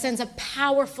 That sends a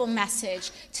powerful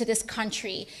message to this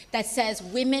country that says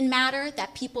women matter,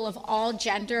 that people of all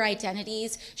gender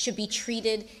identities should be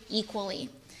treated equally.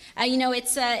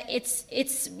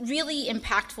 It's really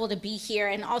impactful to be here,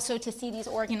 and also to see these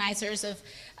organizers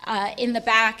in the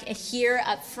back and here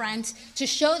up front to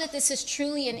show that this is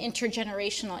truly an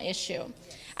intergenerational issue.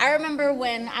 I remember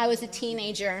when I was a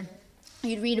teenager,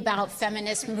 you'd read about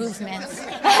feminist movements.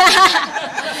 You'd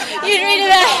read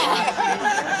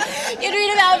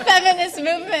about feminist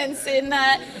movements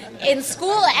in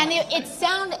school, and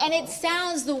it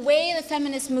sounds the way the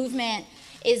feminist movement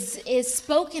is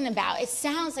spoken about. It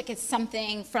sounds like it's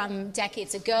something from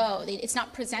decades ago. It's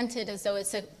not presented as though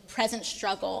it's a present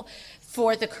struggle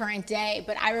for the current day.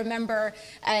 But I remember,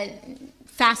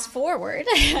 fast forward,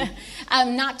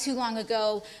 not too long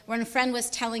ago, when a friend was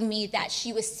telling me that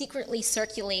she was secretly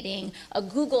circulating a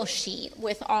Google sheet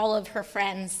with all of her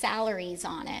friends' salaries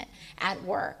on it at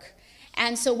work.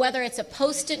 And so whether it's a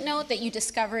Post-it note that you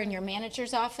discover in your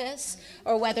manager's office,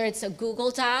 or whether it's a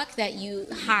Google Doc that you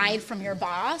hide from your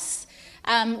boss,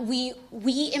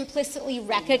 we implicitly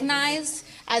recognize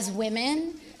as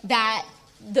women that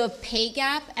the pay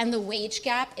gap and the wage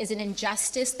gap is an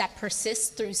injustice that persists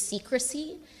through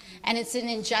secrecy, and it's an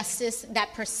injustice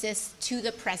that persists to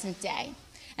the present day.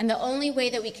 And the only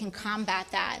way that we can combat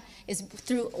that is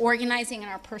through organizing in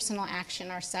our personal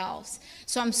action ourselves.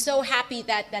 So I'm so happy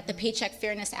that the Paycheck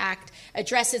Fairness Act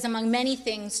addresses, among many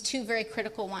things, two very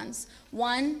critical ones.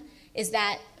 One is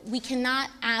that we cannot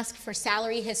ask for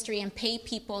salary history and pay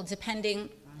people depending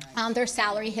on their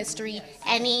salary history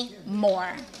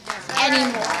anymore.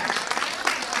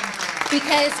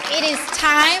 Because it is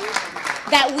time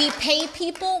that we pay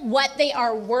people what they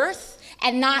are worth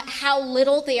and not how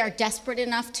little they are desperate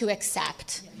enough to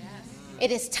accept.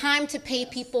 It is time to pay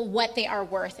people what they are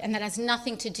worth, and that has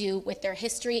nothing to do with their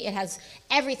history. It has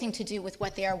everything to do with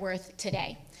what they are worth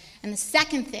today. And the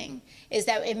second thing is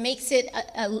that it makes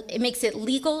it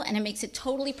legal, and it makes it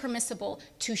totally permissible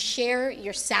to share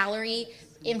your salary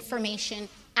information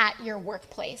at your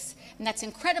workplace. And that's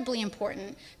incredibly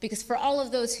important, because for all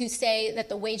of those who say that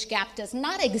the wage gap does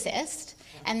not exist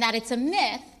and that it's a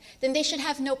myth, then they should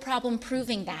have no problem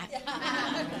proving that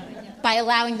by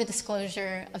allowing the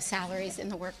disclosure of salaries in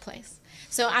the workplace.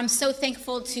 So I'm so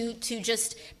thankful to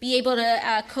just be able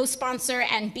to co-sponsor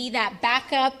and be that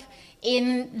backup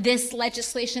in this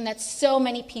legislation that so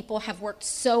many people have worked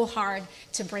so hard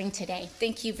to bring today.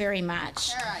 Thank you very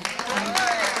much.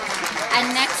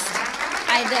 And next,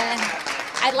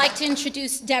 I'd like to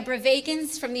introduce Deborah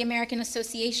Vagans from the American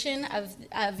Association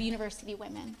of University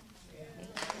Women.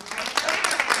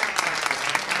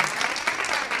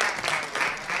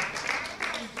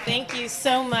 Thank you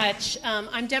so much.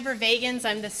 I'm Deborah Vagans.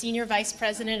 I'm the Senior Vice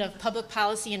President of Public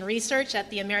Policy and Research at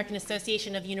the American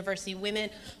Association of University Women.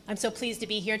 I'm so pleased to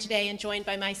be here today and joined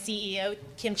by my CEO,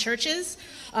 Kim Churches.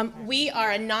 We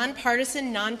are a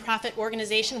nonpartisan, nonprofit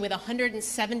organization with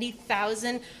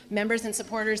 170,000 members and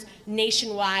supporters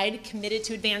nationwide committed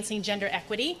to advancing gender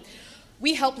equity.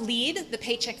 We help lead the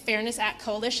Paycheck Fairness Act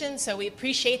Coalition, so we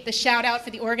appreciate the shout out for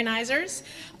the organizers.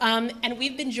 And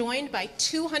we've been joined by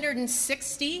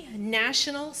 260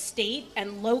 national, state,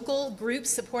 and local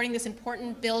groups supporting this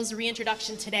important bill's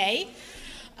reintroduction today.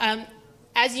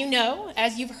 As you know,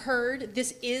 as you've heard,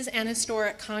 this is an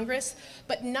historic Congress,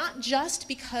 but not just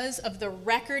because of the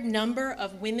record number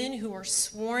of women who were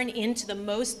sworn into the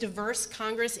most diverse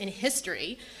Congress in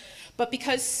history, but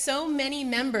because so many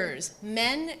members,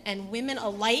 men and women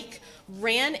alike,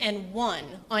 ran and won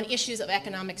on issues of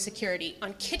economic security,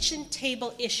 on kitchen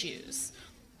table issues.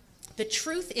 The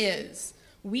truth is,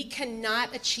 we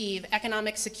cannot achieve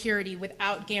economic security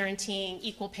without guaranteeing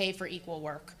equal pay for equal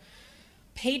work.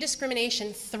 Pay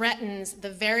discrimination threatens the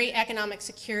very economic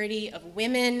security of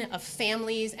women, of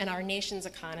families, and our nation's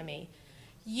economy.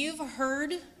 You've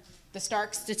heard the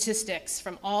stark statistics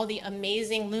from all the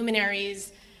amazing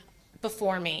luminaries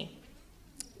before me.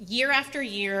 year after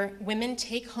year, women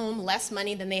take home less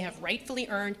money than they have rightfully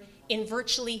earned in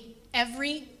virtually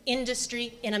every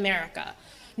industry in America,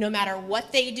 no matter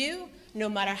what they do, no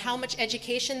matter how much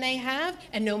education they have,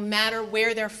 and no matter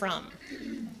where they're from.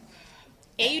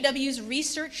 AUW's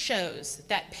research shows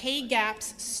that pay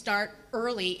gaps start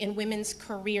early in women's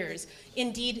careers.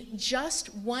 Indeed,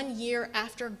 just 1 year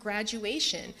after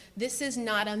graduation. This is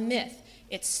not a myth.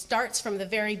 It starts from the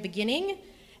very beginning,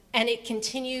 and it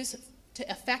continues to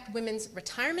affect women's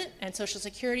retirement and Social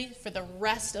Security for the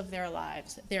rest of their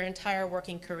lives, their entire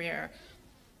working career.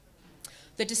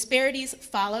 The disparities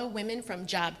follow women from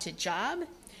job to job,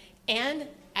 and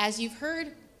as you've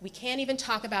heard, we can't even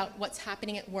talk about what's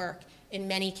happening at work in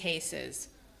many cases.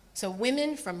 So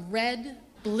women from red,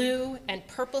 blue, and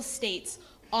purple states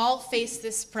all face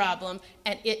this problem,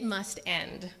 and it must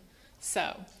end.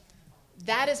 So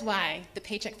that is why the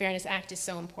Paycheck Fairness Act is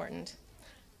so important.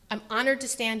 I'm honored to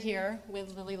stand here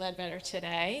with Lilly Ledbetter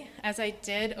today, as I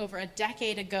did over a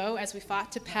decade ago as we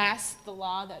fought to pass the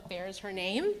law that bears her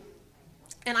name.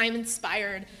 And I'm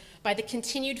inspired by the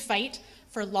continued fight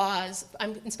for laws.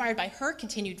 I'm inspired by her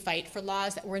continued fight for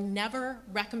laws that will never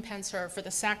recompense her for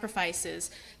the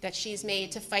sacrifices that she's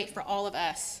made to fight for all of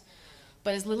us.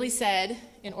 But as Lilly said,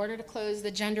 in order to close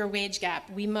the gender wage gap,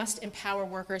 we must empower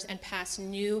workers and pass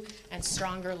new and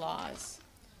stronger laws.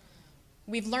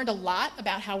 We've learned a lot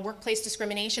about how workplace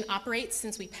discrimination operates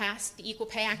since we passed the Equal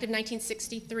Pay Act of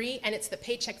 1963, and it's the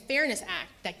Paycheck Fairness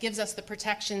Act that gives us the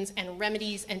protections and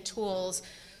remedies and tools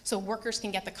so workers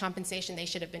can get the compensation they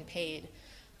should have been paid.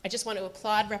 I just want to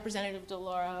applaud Representative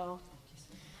DeLauro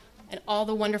and all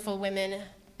the wonderful women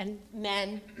and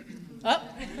men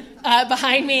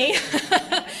behind me,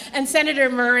 and Senator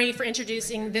Murray for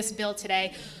introducing this bill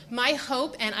today. My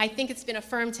hope, and I think it's been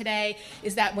affirmed today,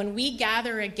 is that when we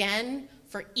gather again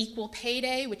for Equal Pay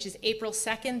Day, which is April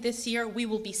 2nd this year, we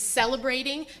will be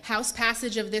celebrating House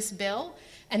passage of this bill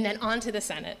and then on to the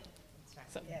Senate.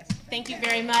 So, thank you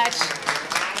very much.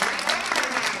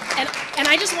 And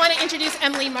I just want to introduce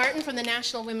Emily Martin from the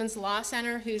National Women's Law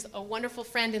Center, who's a wonderful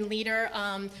friend and leader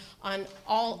on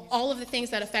all of the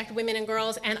things that affect women and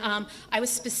girls. And I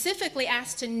was specifically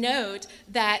asked to note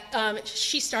that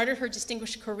she started her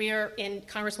distinguished career in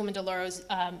Congresswoman DeLauro's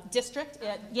district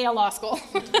at Yale Law School.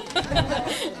 Go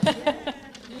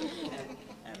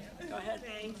ahead.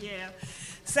 Thank you.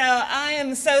 So I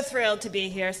am so thrilled to be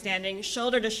here standing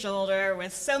shoulder to shoulder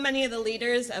with so many of the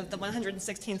leaders of the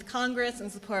 116th Congress in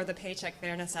support of the Paycheck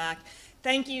Fairness Act.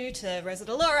 Thank you to Rosa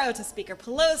DeLauro, to Speaker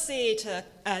Pelosi, to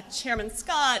Chairman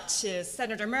Scott, to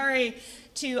Senator Murray,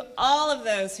 to all of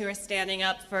those who are standing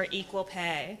up for equal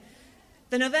pay.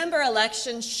 The November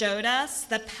election showed us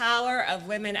the power of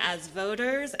women as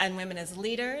voters and women as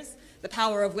leaders, the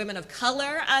power of women of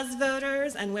color as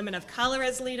voters and women of color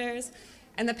as leaders.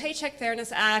 And the Paycheck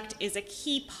Fairness Act is a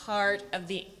key part of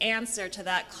the answer to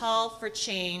that call for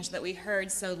change that we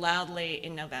heard so loudly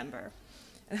in November.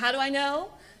 And how do I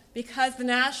know? Because the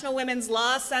National Women's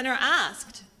Law Center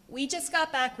asked. We just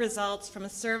got back results from a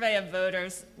survey of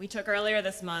voters we took earlier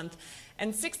this month,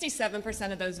 and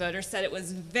 67% of those voters said it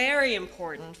was very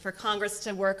important for Congress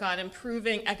to work on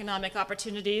improving economic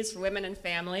opportunities for women and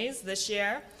families this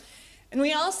year. And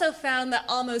we also found that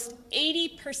almost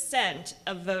 80%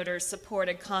 of voters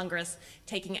supported Congress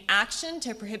taking action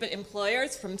to prohibit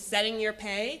employers from setting your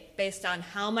pay based on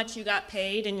how much you got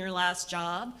paid in your last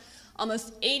job.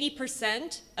 Almost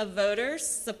 80% of voters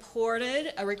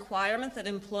supported a requirement that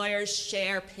employers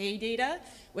share pay data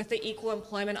with the Equal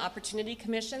Employment Opportunity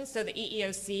Commission so the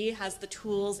EEOC has the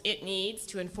tools it needs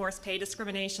to enforce pay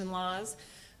discrimination laws.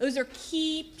 Those are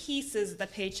key pieces of the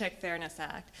Paycheck Fairness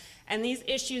Act. And these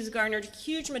issues garnered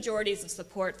huge majorities of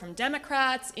support from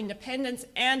Democrats, independents,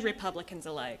 and Republicans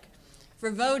alike.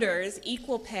 For voters,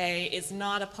 equal pay is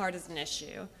not a partisan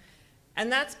issue.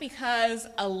 And that's because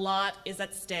a lot is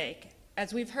at stake.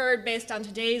 As we've heard, based on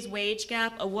today's wage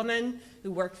gap, a woman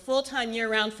who worked full-time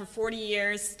year-round for 40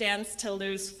 years stands to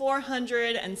lose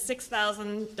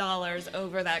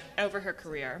 $406,000 over her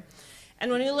career.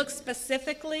 And when we look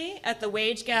specifically at the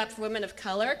wage gap for women of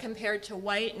color compared to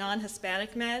white,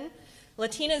 non-Hispanic men,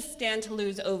 Latinas stand to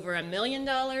lose over $1 million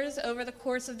over the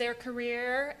course of their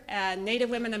career, and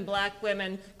Native women and Black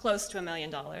women close to $1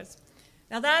 million.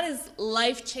 Now that is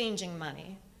life-changing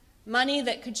money, money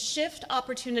that could shift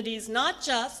opportunities not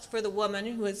just for the woman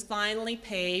who is finally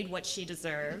paid what she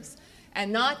deserves,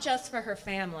 and not just for her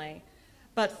family,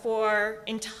 but for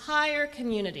entire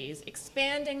communities,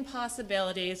 expanding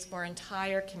possibilities for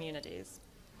entire communities.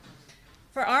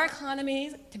 For our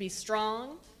economy to be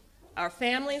strong, our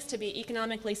families to be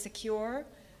economically secure,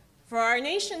 for our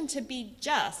nation to be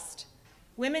just,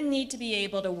 Women need to be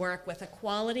able to work with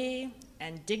equality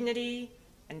and dignity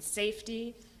and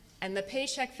safety, and the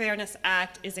Paycheck Fairness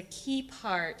Act is a key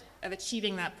part of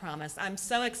achieving that promise. I'm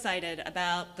so excited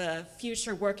about the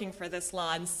future working for this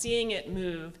law and seeing it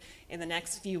move in the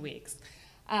next few weeks.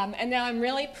 And now I'm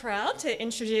really proud to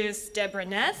introduce Deborah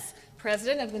Ness,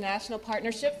 President of the National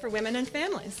Partnership for Women and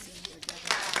Families.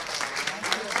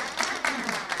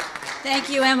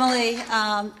 Thank you, Emily.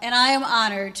 And I am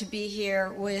honored to be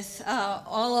here with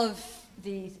all of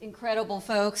these incredible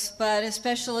folks, but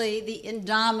especially the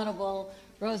indomitable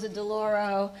Rosa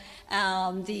DeLauro,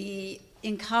 the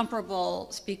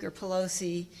incomparable Speaker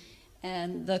Pelosi,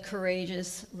 and the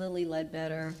courageous Lilly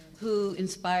Ledbetter, who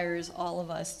inspires all of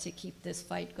us to keep this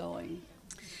fight going.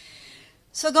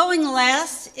 So going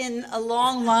last in a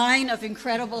long line of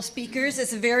incredible speakers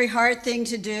is a very hard thing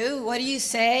to do. What do you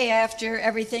say after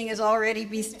everything has already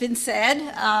been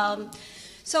said?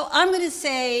 So I'm going to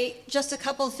say just a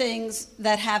couple things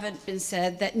that haven't been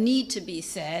said that need to be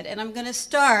said, and I'm going to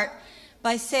start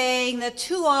by saying that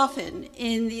too often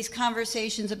in these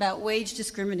conversations about wage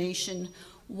discrimination,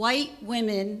 white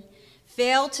women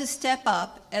fail to step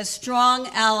up as strong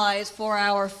allies for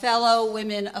our fellow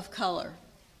women of color.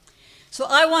 So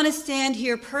I want to stand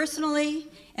here personally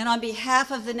and on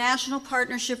behalf of the National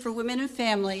Partnership for Women and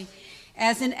Family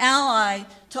as an ally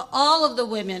to all of the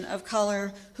women of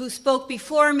color who spoke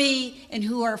before me and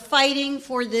who are fighting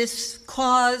for this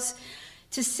cause,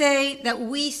 to say that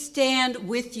we stand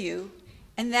with you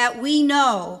and that we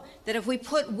know that if we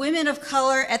put women of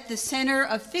color at the center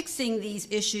of fixing these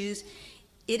issues,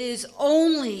 it is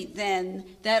only then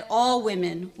that all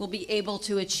women will be able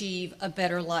to achieve a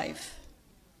better life.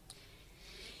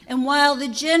 And while the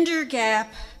gender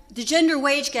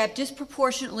wage gap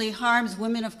disproportionately harms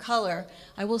women of color,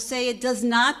 I will say it does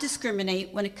not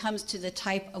discriminate when it comes to the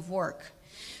type of work.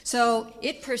 So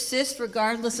it persists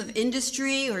regardless of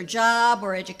industry or job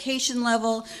or education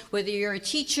level, whether you're a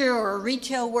teacher or a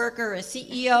retail worker, a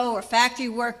CEO or factory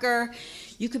worker.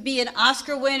 You could be an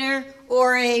Oscar winner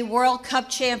or a World Cup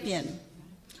champion.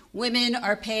 Women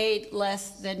are paid less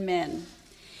than men.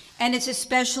 And it's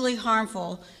especially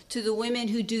harmful to the women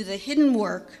who do the hidden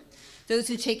work, those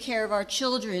who take care of our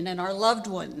children and our loved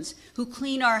ones, who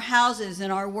clean our houses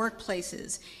and our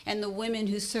workplaces, and the women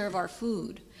who serve our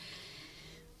food.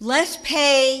 Less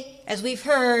pay, as we've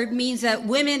heard, means that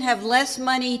women have less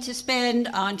money to spend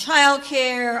on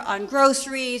childcare, on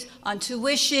groceries, on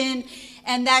tuition,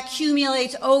 and that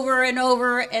accumulates over and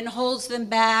over and holds them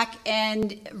back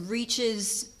and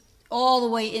reaches all the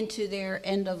way into their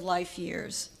end-of-life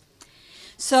years.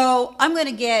 So I'm going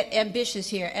to get ambitious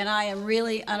here, and I am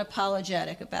really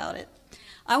unapologetic about it.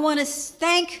 I want to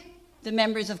thank the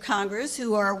members of Congress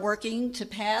who are working to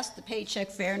pass the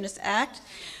Paycheck Fairness Act,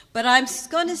 but I'm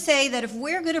going to say that if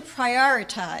we're going to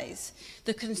prioritize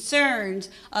the concerns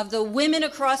of the women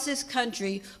across this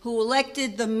country who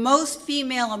elected the most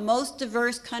female and most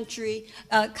diverse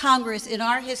Congress in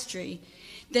our history,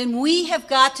 then we have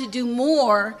got to do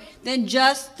more than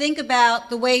just think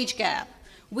about the wage gap.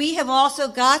 We have also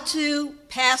got to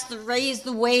pass the Raise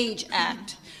the Wage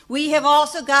Act. We have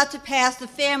also got to pass the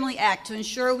Family Act to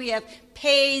ensure we have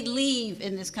paid leave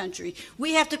in this country.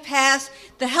 We have to pass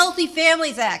the Healthy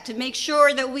Families Act to make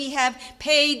sure that we have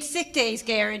paid sick days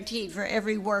guaranteed for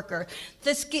every worker.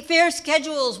 The Fair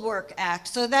Schedules Work Act,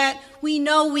 so that we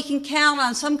know we can count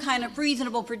on some kind of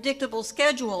reasonable, predictable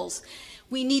schedules.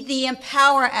 We need the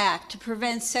Empower Act to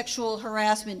prevent sexual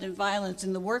harassment and violence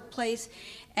in the workplace.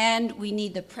 And we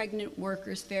need the Pregnant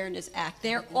Workers Fairness Act.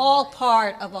 They're all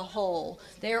part of a whole.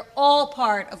 They're all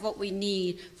part of what we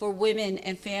need for women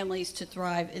and families to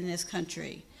thrive in this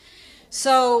country.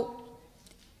 So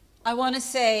I want to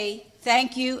say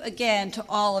thank you again to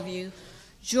all of you.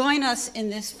 Join us in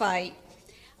this fight.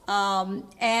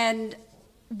 And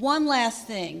one last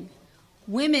thing.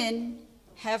 Women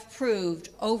have proved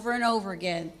over and over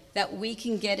again that we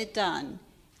can get it done.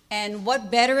 And what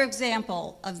better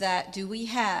example of that do we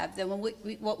have than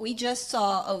what we just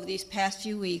saw over these past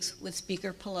few weeks with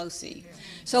Speaker Pelosi?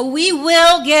 So we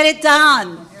will get it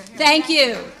done. Thank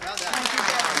you.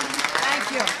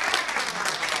 Thank you.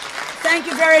 Thank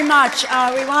you very much.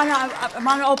 I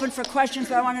want to open for questions,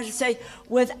 but I wanted to say,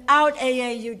 without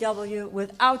AAUW,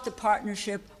 without the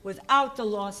partnership, without the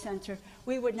Law Center,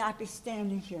 we would not be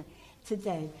standing here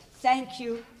today. Thank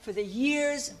you for the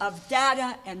years of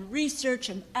data and research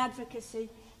and advocacy.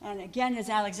 And again, as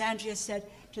Alexandria said,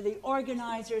 to the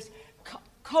organizers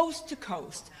coast to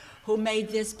coast who made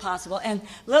this possible. And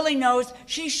Lilly knows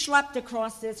she schlepped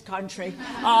across this country,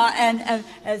 and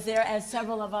as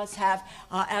several of us have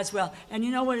as well. And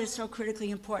you know what is so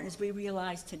critically important is we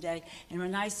realize today, and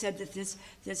when I said that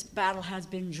this battle has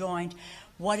been joined,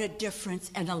 what a difference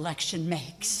an election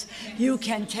makes. You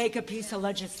can take a piece of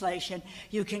legislation,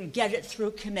 you can get it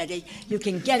through committee, you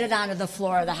can get it onto the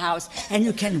floor of the House, and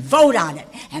you can vote on it.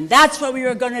 And that's what we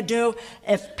were going to do.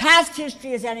 If past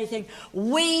history is anything,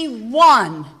 we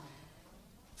won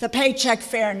the Paycheck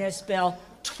Fairness Bill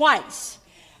twice.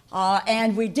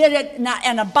 And we did it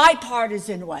in a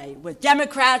bipartisan way with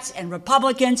Democrats and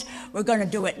Republicans. We're going to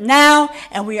do it now,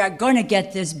 and we are going to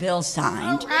get this bill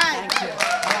signed. All right. Thank you.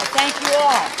 Thank you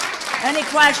all. Any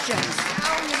questions?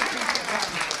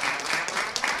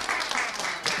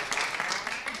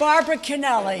 Barbara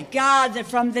Kennelly,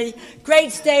 from the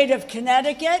great state of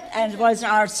Connecticut, and was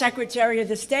our Secretary of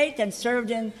the State and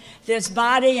served in this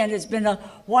body and has been a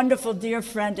wonderful dear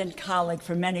friend and colleague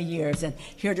for many years and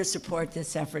here to support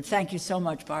this effort. Thank you so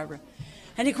much, Barbara.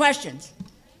 Any questions?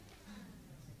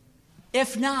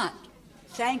 If not,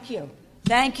 thank you.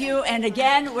 Thank you, and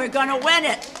again, we're going to win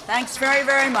it. Thanks very,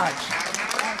 very much.